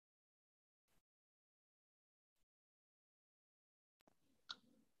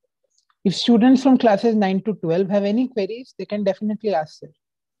 If students from classes 9 to 12 have any queries, they can definitely ask, sir.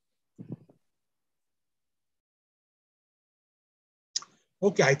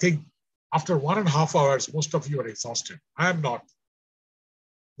 Okay, I think after 1.5 hours, most of you are exhausted. I am not.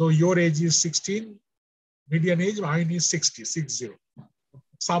 Though your age is 16, median age, mine is 60.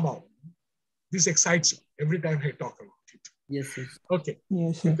 Somehow. This excites you every time I talk about it. Yes, yes. Okay.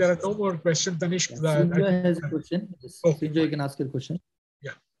 Yes, if there are no more questions, Tanishq. Sinjoy has a question. Yes. Okay, Sinjoy, you can ask your question.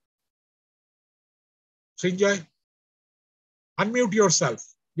 Yeah. Sinjoy, unmute yourself.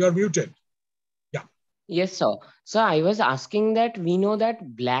 You're muted. Yeah. Yes, sir. So I was asking that we know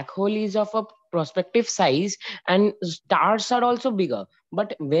that black hole is of a prospective size and stars are also bigger.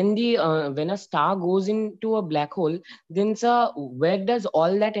 But when a star goes into a black hole, then sir, where does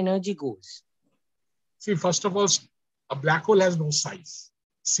all that energy goes? See, first of all, a black hole has no size.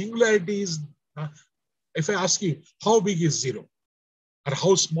 Singularity is, if I ask you, how big is zero? Or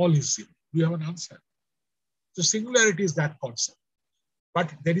how small is zero? Do you have an answer? So singularity is that concept.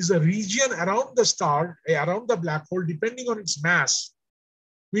 But there is a region around the star, around the black hole, depending on its mass,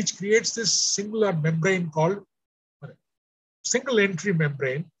 which creates this singular membrane called, single entry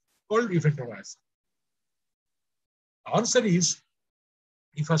membrane called event horizon. The answer is,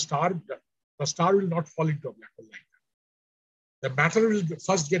 if the star will not fall into a black hole like that. The matter will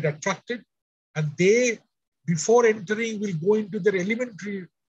first get attracted, and they, before entering, will go into their elementary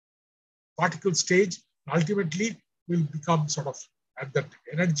particle stage, and ultimately will become sort of at that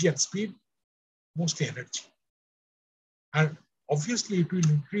energy and speed, mostly energy. And obviously it will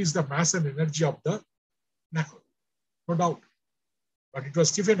increase the mass and energy of the black hole, no doubt. But it was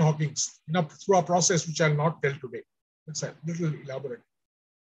Stephen Hawking, through a process which I'll not tell today. It's a little elaborate.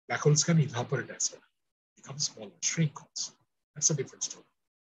 Black holes can evaporate as well, become smaller, shrink also. That's a different story.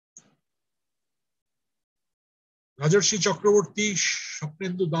 Rajarshi Chakraborty,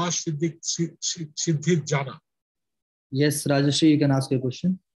 Shapnendu Das, Siddhit Jana. Yes, Rajashri, you can ask your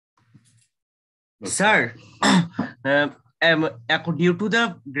question. Sir, due to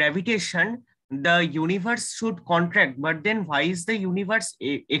the gravitation, the universe should contract, but then why is the universe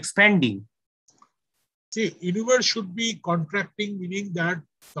expanding? See, universe should be contracting, meaning that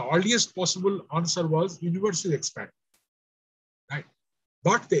the earliest possible answer was universe is expanding, right?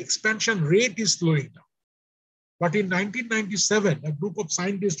 But the expansion rate is slowing down. But in 1997, a group of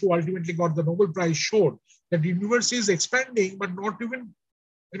scientists who ultimately got the Nobel Prize showed that the universe is expanding, but not even,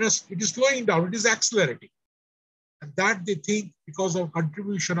 it is slowing down, it is accelerating. And that they think because of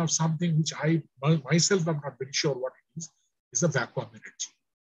contribution of something which I myself am not very sure what it is a vacuum energy,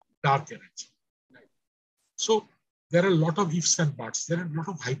 dark energy. Right? So there are a lot of ifs and buts, there are a lot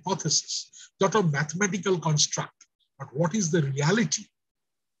of hypotheses, a lot of mathematical construct. But what is the reality?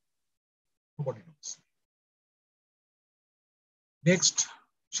 Nobody knows. Next,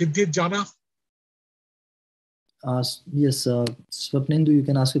 Siddhit Jana. Yes, Swapnendu, you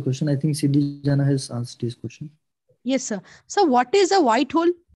can ask a question. I think Siddhi Jana has answered his question. Yes, sir. So what is a white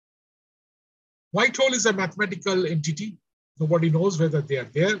hole? White hole is a mathematical entity. Nobody knows whether they are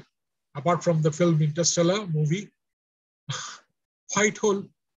there, apart from the film Interstellar movie. White hole,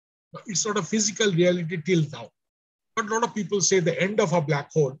 it's not a physical reality till now. But a lot of people say the end of a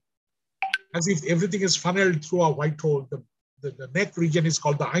black hole, as if everything is funneled through a white hole. The neck region is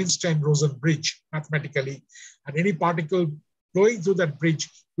called the Einstein-Rosen bridge mathematically, and any particle flowing through that bridge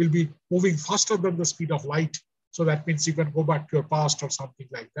will be moving faster than the speed of light. So that means you can go back to your past or something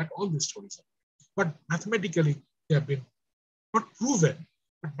like that. All these stories are. But mathematically, they have been not proven,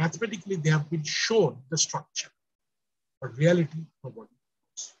 but mathematically they have been shown the structure. But reality, nobody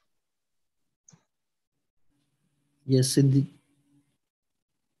knows. Yes, Siddhi.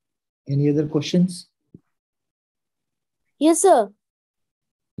 Any other questions? Yes, sir.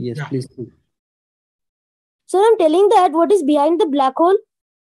 Yes, Yeah. please. Sir, I'm telling that what is behind the black hole?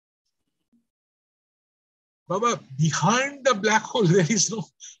 Baba, behind the black hole, there is no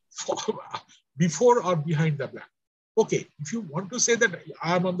before or behind the black. Okay, if you want to say that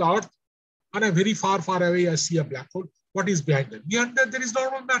I am on the earth, And I'm very far, far away, I see a black hole. What is behind them? Behind that, there is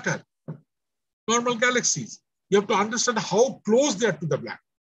normal matter, normal galaxies. You have to understand how close they are to the black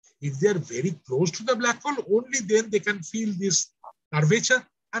hole. If they are very close to the black hole, only then they can feel this curvature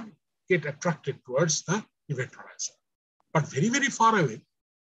and get attracted towards the event horizon. But very, very far away,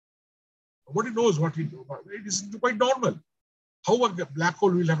 nobody knows what it is. It is quite normal. How a black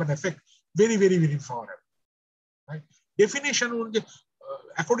hole will have an effect very, very, very far away. Right? Definition,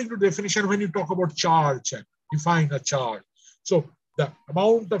 according to definition, when you talk about charge and define a charge, so the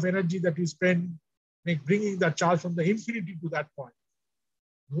amount of energy that you spend bringing that charge from the infinity to that point,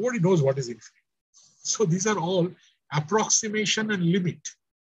 nobody knows what is infinity. So these are all approximation and limit.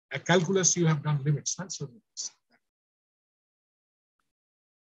 A calculus, you have done limits. That's so limits.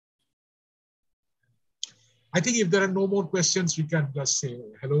 I think if there are no more questions, we can just say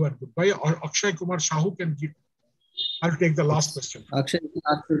hello and goodbye. Or Akshay Kumar Shahu can give. I'll take the last question. Akshay, you can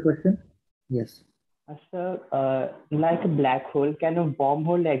ask your question. Yes. Sir, like a black hole, can a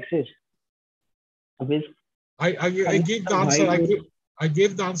wormhole exist? I gave the answer. I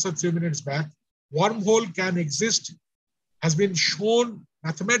gave the answer 3 minutes back. Wormhole can exist, has been shown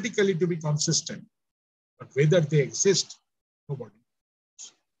mathematically to be consistent, but whether they exist, nobody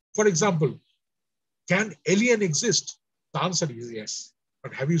knows. For example, can alien exist? The answer is yes.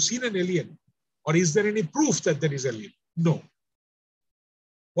 But have you seen an alien? Or is there any proof that there is alien? No.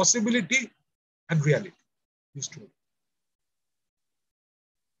 Possibility and reality. These two.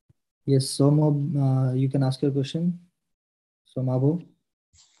 Yes, Somo, you can ask your question. Somabo.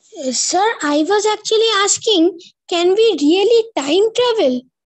 Sir, I was actually asking, can we really time travel?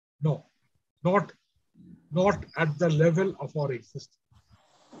 No, not at the level of our existence.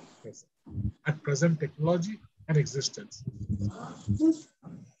 Yes. At present technology and existence.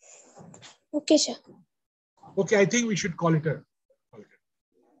 Okay, sir. Okay, I think we should call it a.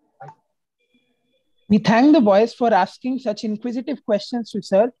 We thank the boys for asking such inquisitive questions to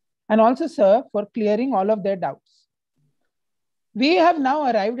sir, and also sir for clearing all of their doubts. We have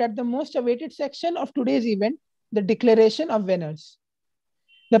now arrived at the most awaited section of today's event, the declaration of winners.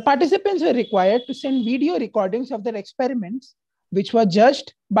 The participants were required to send video recordings of their experiments, which were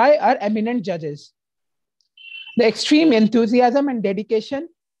judged by our eminent judges. The extreme enthusiasm and dedication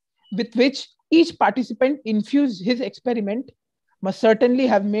with which each participant infused his experiment must certainly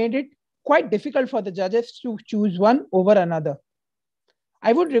have made it quite difficult for the judges to choose one over another.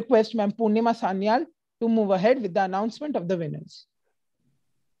 I would request Ma'am Purnima Sanyal to move ahead with the announcement of the winners.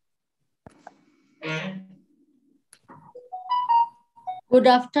 Good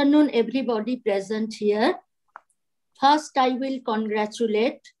afternoon, everybody present here. First, I will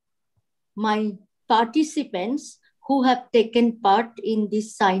congratulate my participants who have taken part in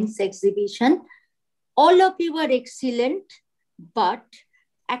this science exhibition. All of you are excellent, but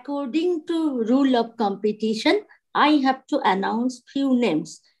according to rule of competition, I have to announce few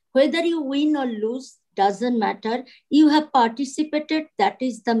names. Whether you win or lose, doesn't matter. You have participated, that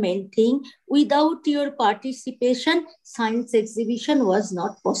is the main thing. Without your participation, science exhibition was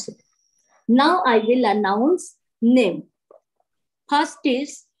not possible. Now I will announce name. First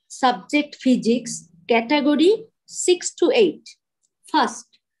is subject physics, category 6 to 8.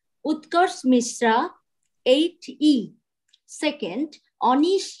 First, Utkarsh Mishra, 8E. Second,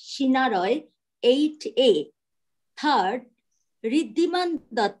 Anish Shinaroy, 8A. Third, Riddhiman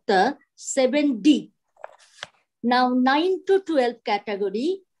Datta, 7D. Now 9 to 12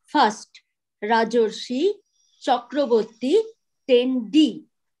 category. First, Rajorshi Chakraborty, 10D.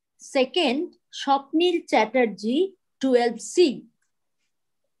 Second, Swapnil Chatterjee, 12C.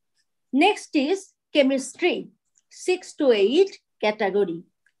 Next is chemistry, 6 to 8 category.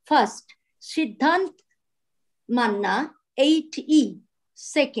 First, Siddhant Manna, 8E.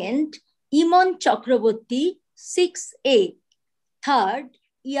 Second, Iman Chakraborty, 6A. Third,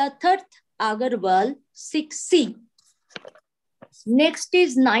 Yatharth Agarwal, 6C. Next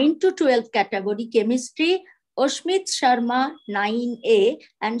is 9 to 12 category chemistry, Ashmit Sharma, 9A,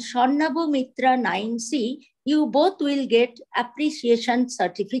 and Sharnabhu Mitra, 9C. You both will get appreciation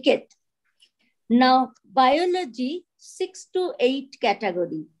certificate. Now, biology, 6 to 8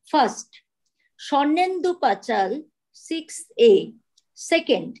 category. First, Swarnendu Pachal, 6A.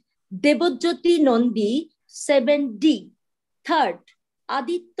 Second, Debojyoti Nondi, 7D. Third,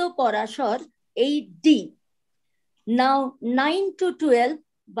 Aditya Parashar, 8D. Now, 9 to 12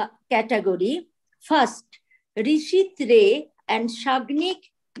 category. First, Rishit Ray and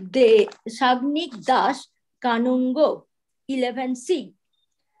Shagnik Das Kanungo, 11C.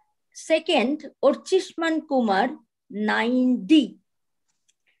 Second, Orchishman Kumar, 9D.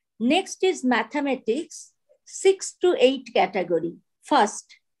 Next is mathematics, 6 to 8 category.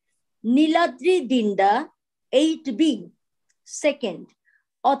 First, Niladri Dinda, 8B. Second,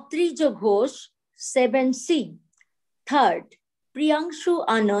 Atrijo Ghosh, 7C. Third, Priyangshu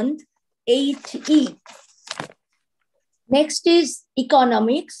Anand, 8E. Next is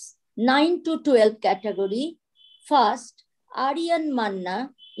economics, 9 to 12 category. First, Aryan Manna,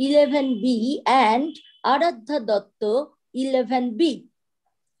 11B and Aradha Dotto, 11B.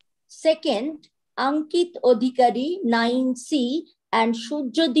 Second, Ankit Odhikari, 9C and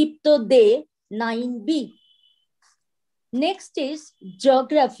Shujyodipto De, 9B. Next is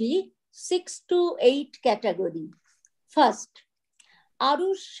geography, 6 to 8 category. First,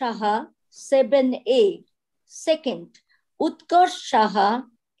 Arush Shaha, 7A. Second, Utkarsh Shaha,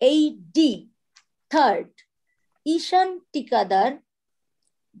 8D. Third, Ishan Tikadar,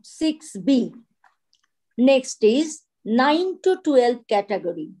 6B. Next is 9 to 12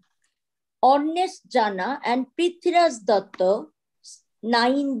 category. Ornesh Jana and Prithviraj Datta,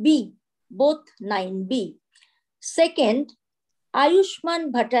 9B, both 9B. Second,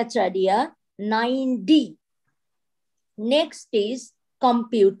 Ayushman Bhattacharya, 9D. Next is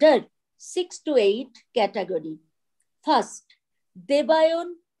computer, 6 to 8 category. First,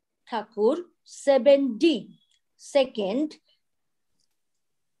 Debayon Thakur, 7D. Second,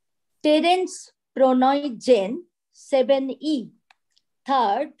 Terence Pronoy Jain, 7E.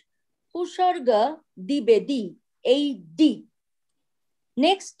 Third, Usharga Dibedi, 8D.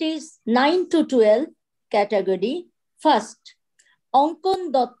 Next is 9 to 12 category. First,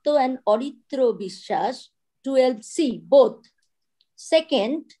 Ankon Dotto and Aritro Bishwas, 12C, both.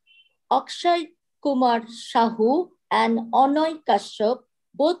 Second, Akshay Kumar Shahu and Anoy Kashyap,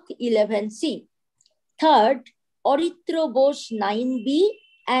 both 11C. Third, Aritro Bose, 9B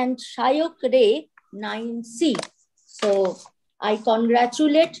and Shayok Ray, 9C. So I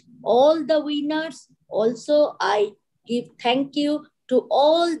congratulate all the winners. Also, I give thank you to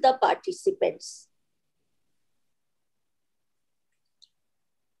all the participants.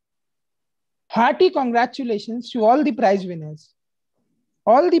 Hearty congratulations to all the prize winners.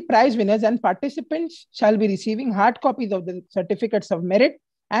 All the prize winners and participants shall be receiving hard copies of the certificates of merit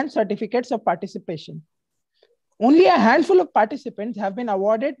and certificates of participation. Only a handful of participants have been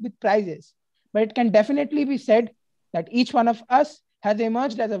awarded with prizes, but it can definitely be said that each one of us has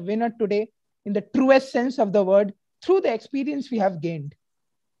emerged as a winner today in the truest sense of the word through the experience we have gained.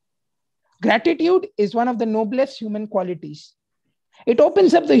 Gratitude is one of the noblest human qualities. It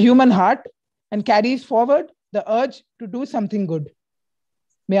opens up the human heart and carries forward the urge to do something good.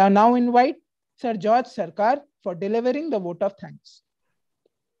 May I now invite Sir George Sarkar for delivering the vote of thanks.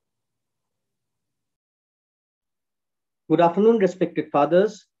 Good afternoon, respected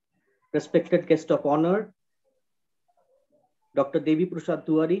fathers, respected guest of honor, Dr. Devi Prasad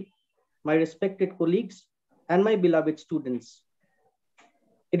Duwari, my respected colleagues, and my beloved students.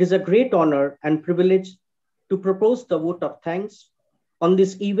 It is a great honor and privilege to propose the vote of thanks on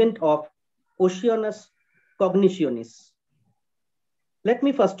this event of Oceanus Cognitionis. Let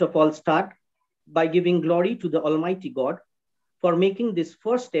me first of all start by giving glory to the Almighty God for making this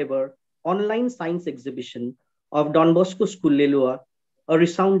first ever online science exhibition of Don Bosco School Lelua a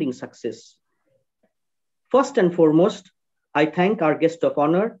resounding success. First and foremost, I thank our guest of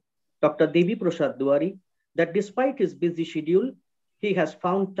honor, Dr. Devi Prasad Duwari, that despite his busy schedule, he has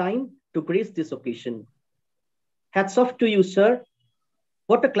found time to grace this occasion. Hats off to you, sir.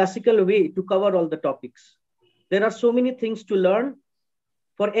 What a classical way to cover all the topics. There are so many things to learn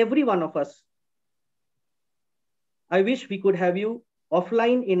for every one of us. I wish we could have you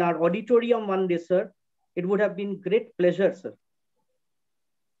offline in our auditorium one day, sir. It would have been great pleasure, sir.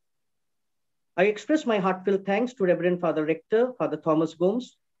 I express my heartfelt thanks to Reverend Father Rector, Father Thomas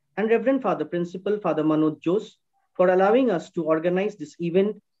Gomes, and Reverend Father Principal, Father Manoj Jose, for allowing us to organize this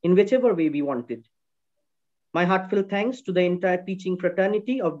event in whichever way we wanted. My heartfelt thanks to the entire teaching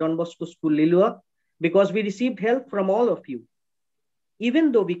fraternity of Don Bosco School Lelua, because we received help from all of you.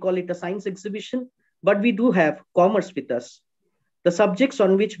 Even though we call it a science exhibition, but we do have commerce with us. The subjects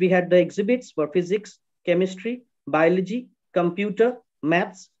on which we had the exhibits were physics, chemistry, biology, computer,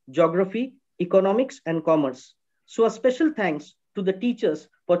 maths, geography, economics, and commerce. So a special thanks to the teachers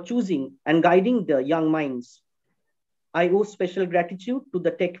for choosing and guiding the young minds. I owe special gratitude to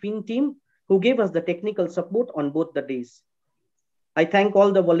the TechWing team who gave us the technical support on both the days. I thank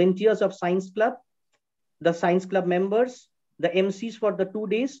all the volunteers of Science Club, the Science Club members, the MCs for the 2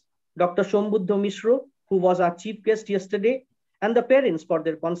 days, Dr. Shombuddha Mishro, who was our chief guest yesterday, and the parents for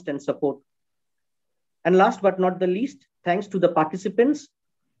their constant support. And last but not the least, thanks to the participants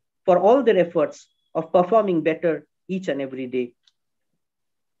for all their efforts of performing better each and every day.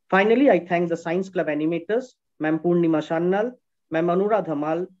 Finally, I thank the Science Club animators, Ma'am Purnima Shannal, Ma'am Anuradha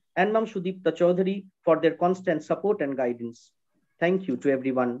Mal, and Mam Sudipta Chaudhary for their constant support and guidance. Thank you to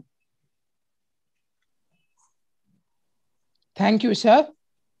everyone. Thank you, sir.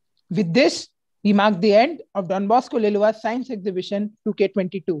 With this, we mark the end of Don Bosco Liluva's Science Exhibition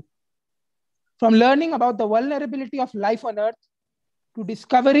 2K22. From learning about the vulnerability of life on Earth to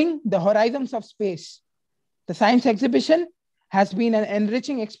discovering the horizons of space, the science exhibition has been an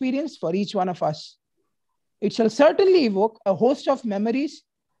enriching experience for each one of us. It shall certainly evoke a host of memories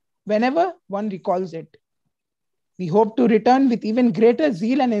whenever one recalls it. We hope to return with even greater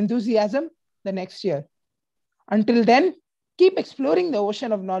zeal and enthusiasm the next year. Until then, keep exploring the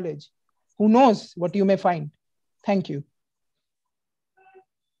ocean of knowledge. Who knows what you may find? Thank you.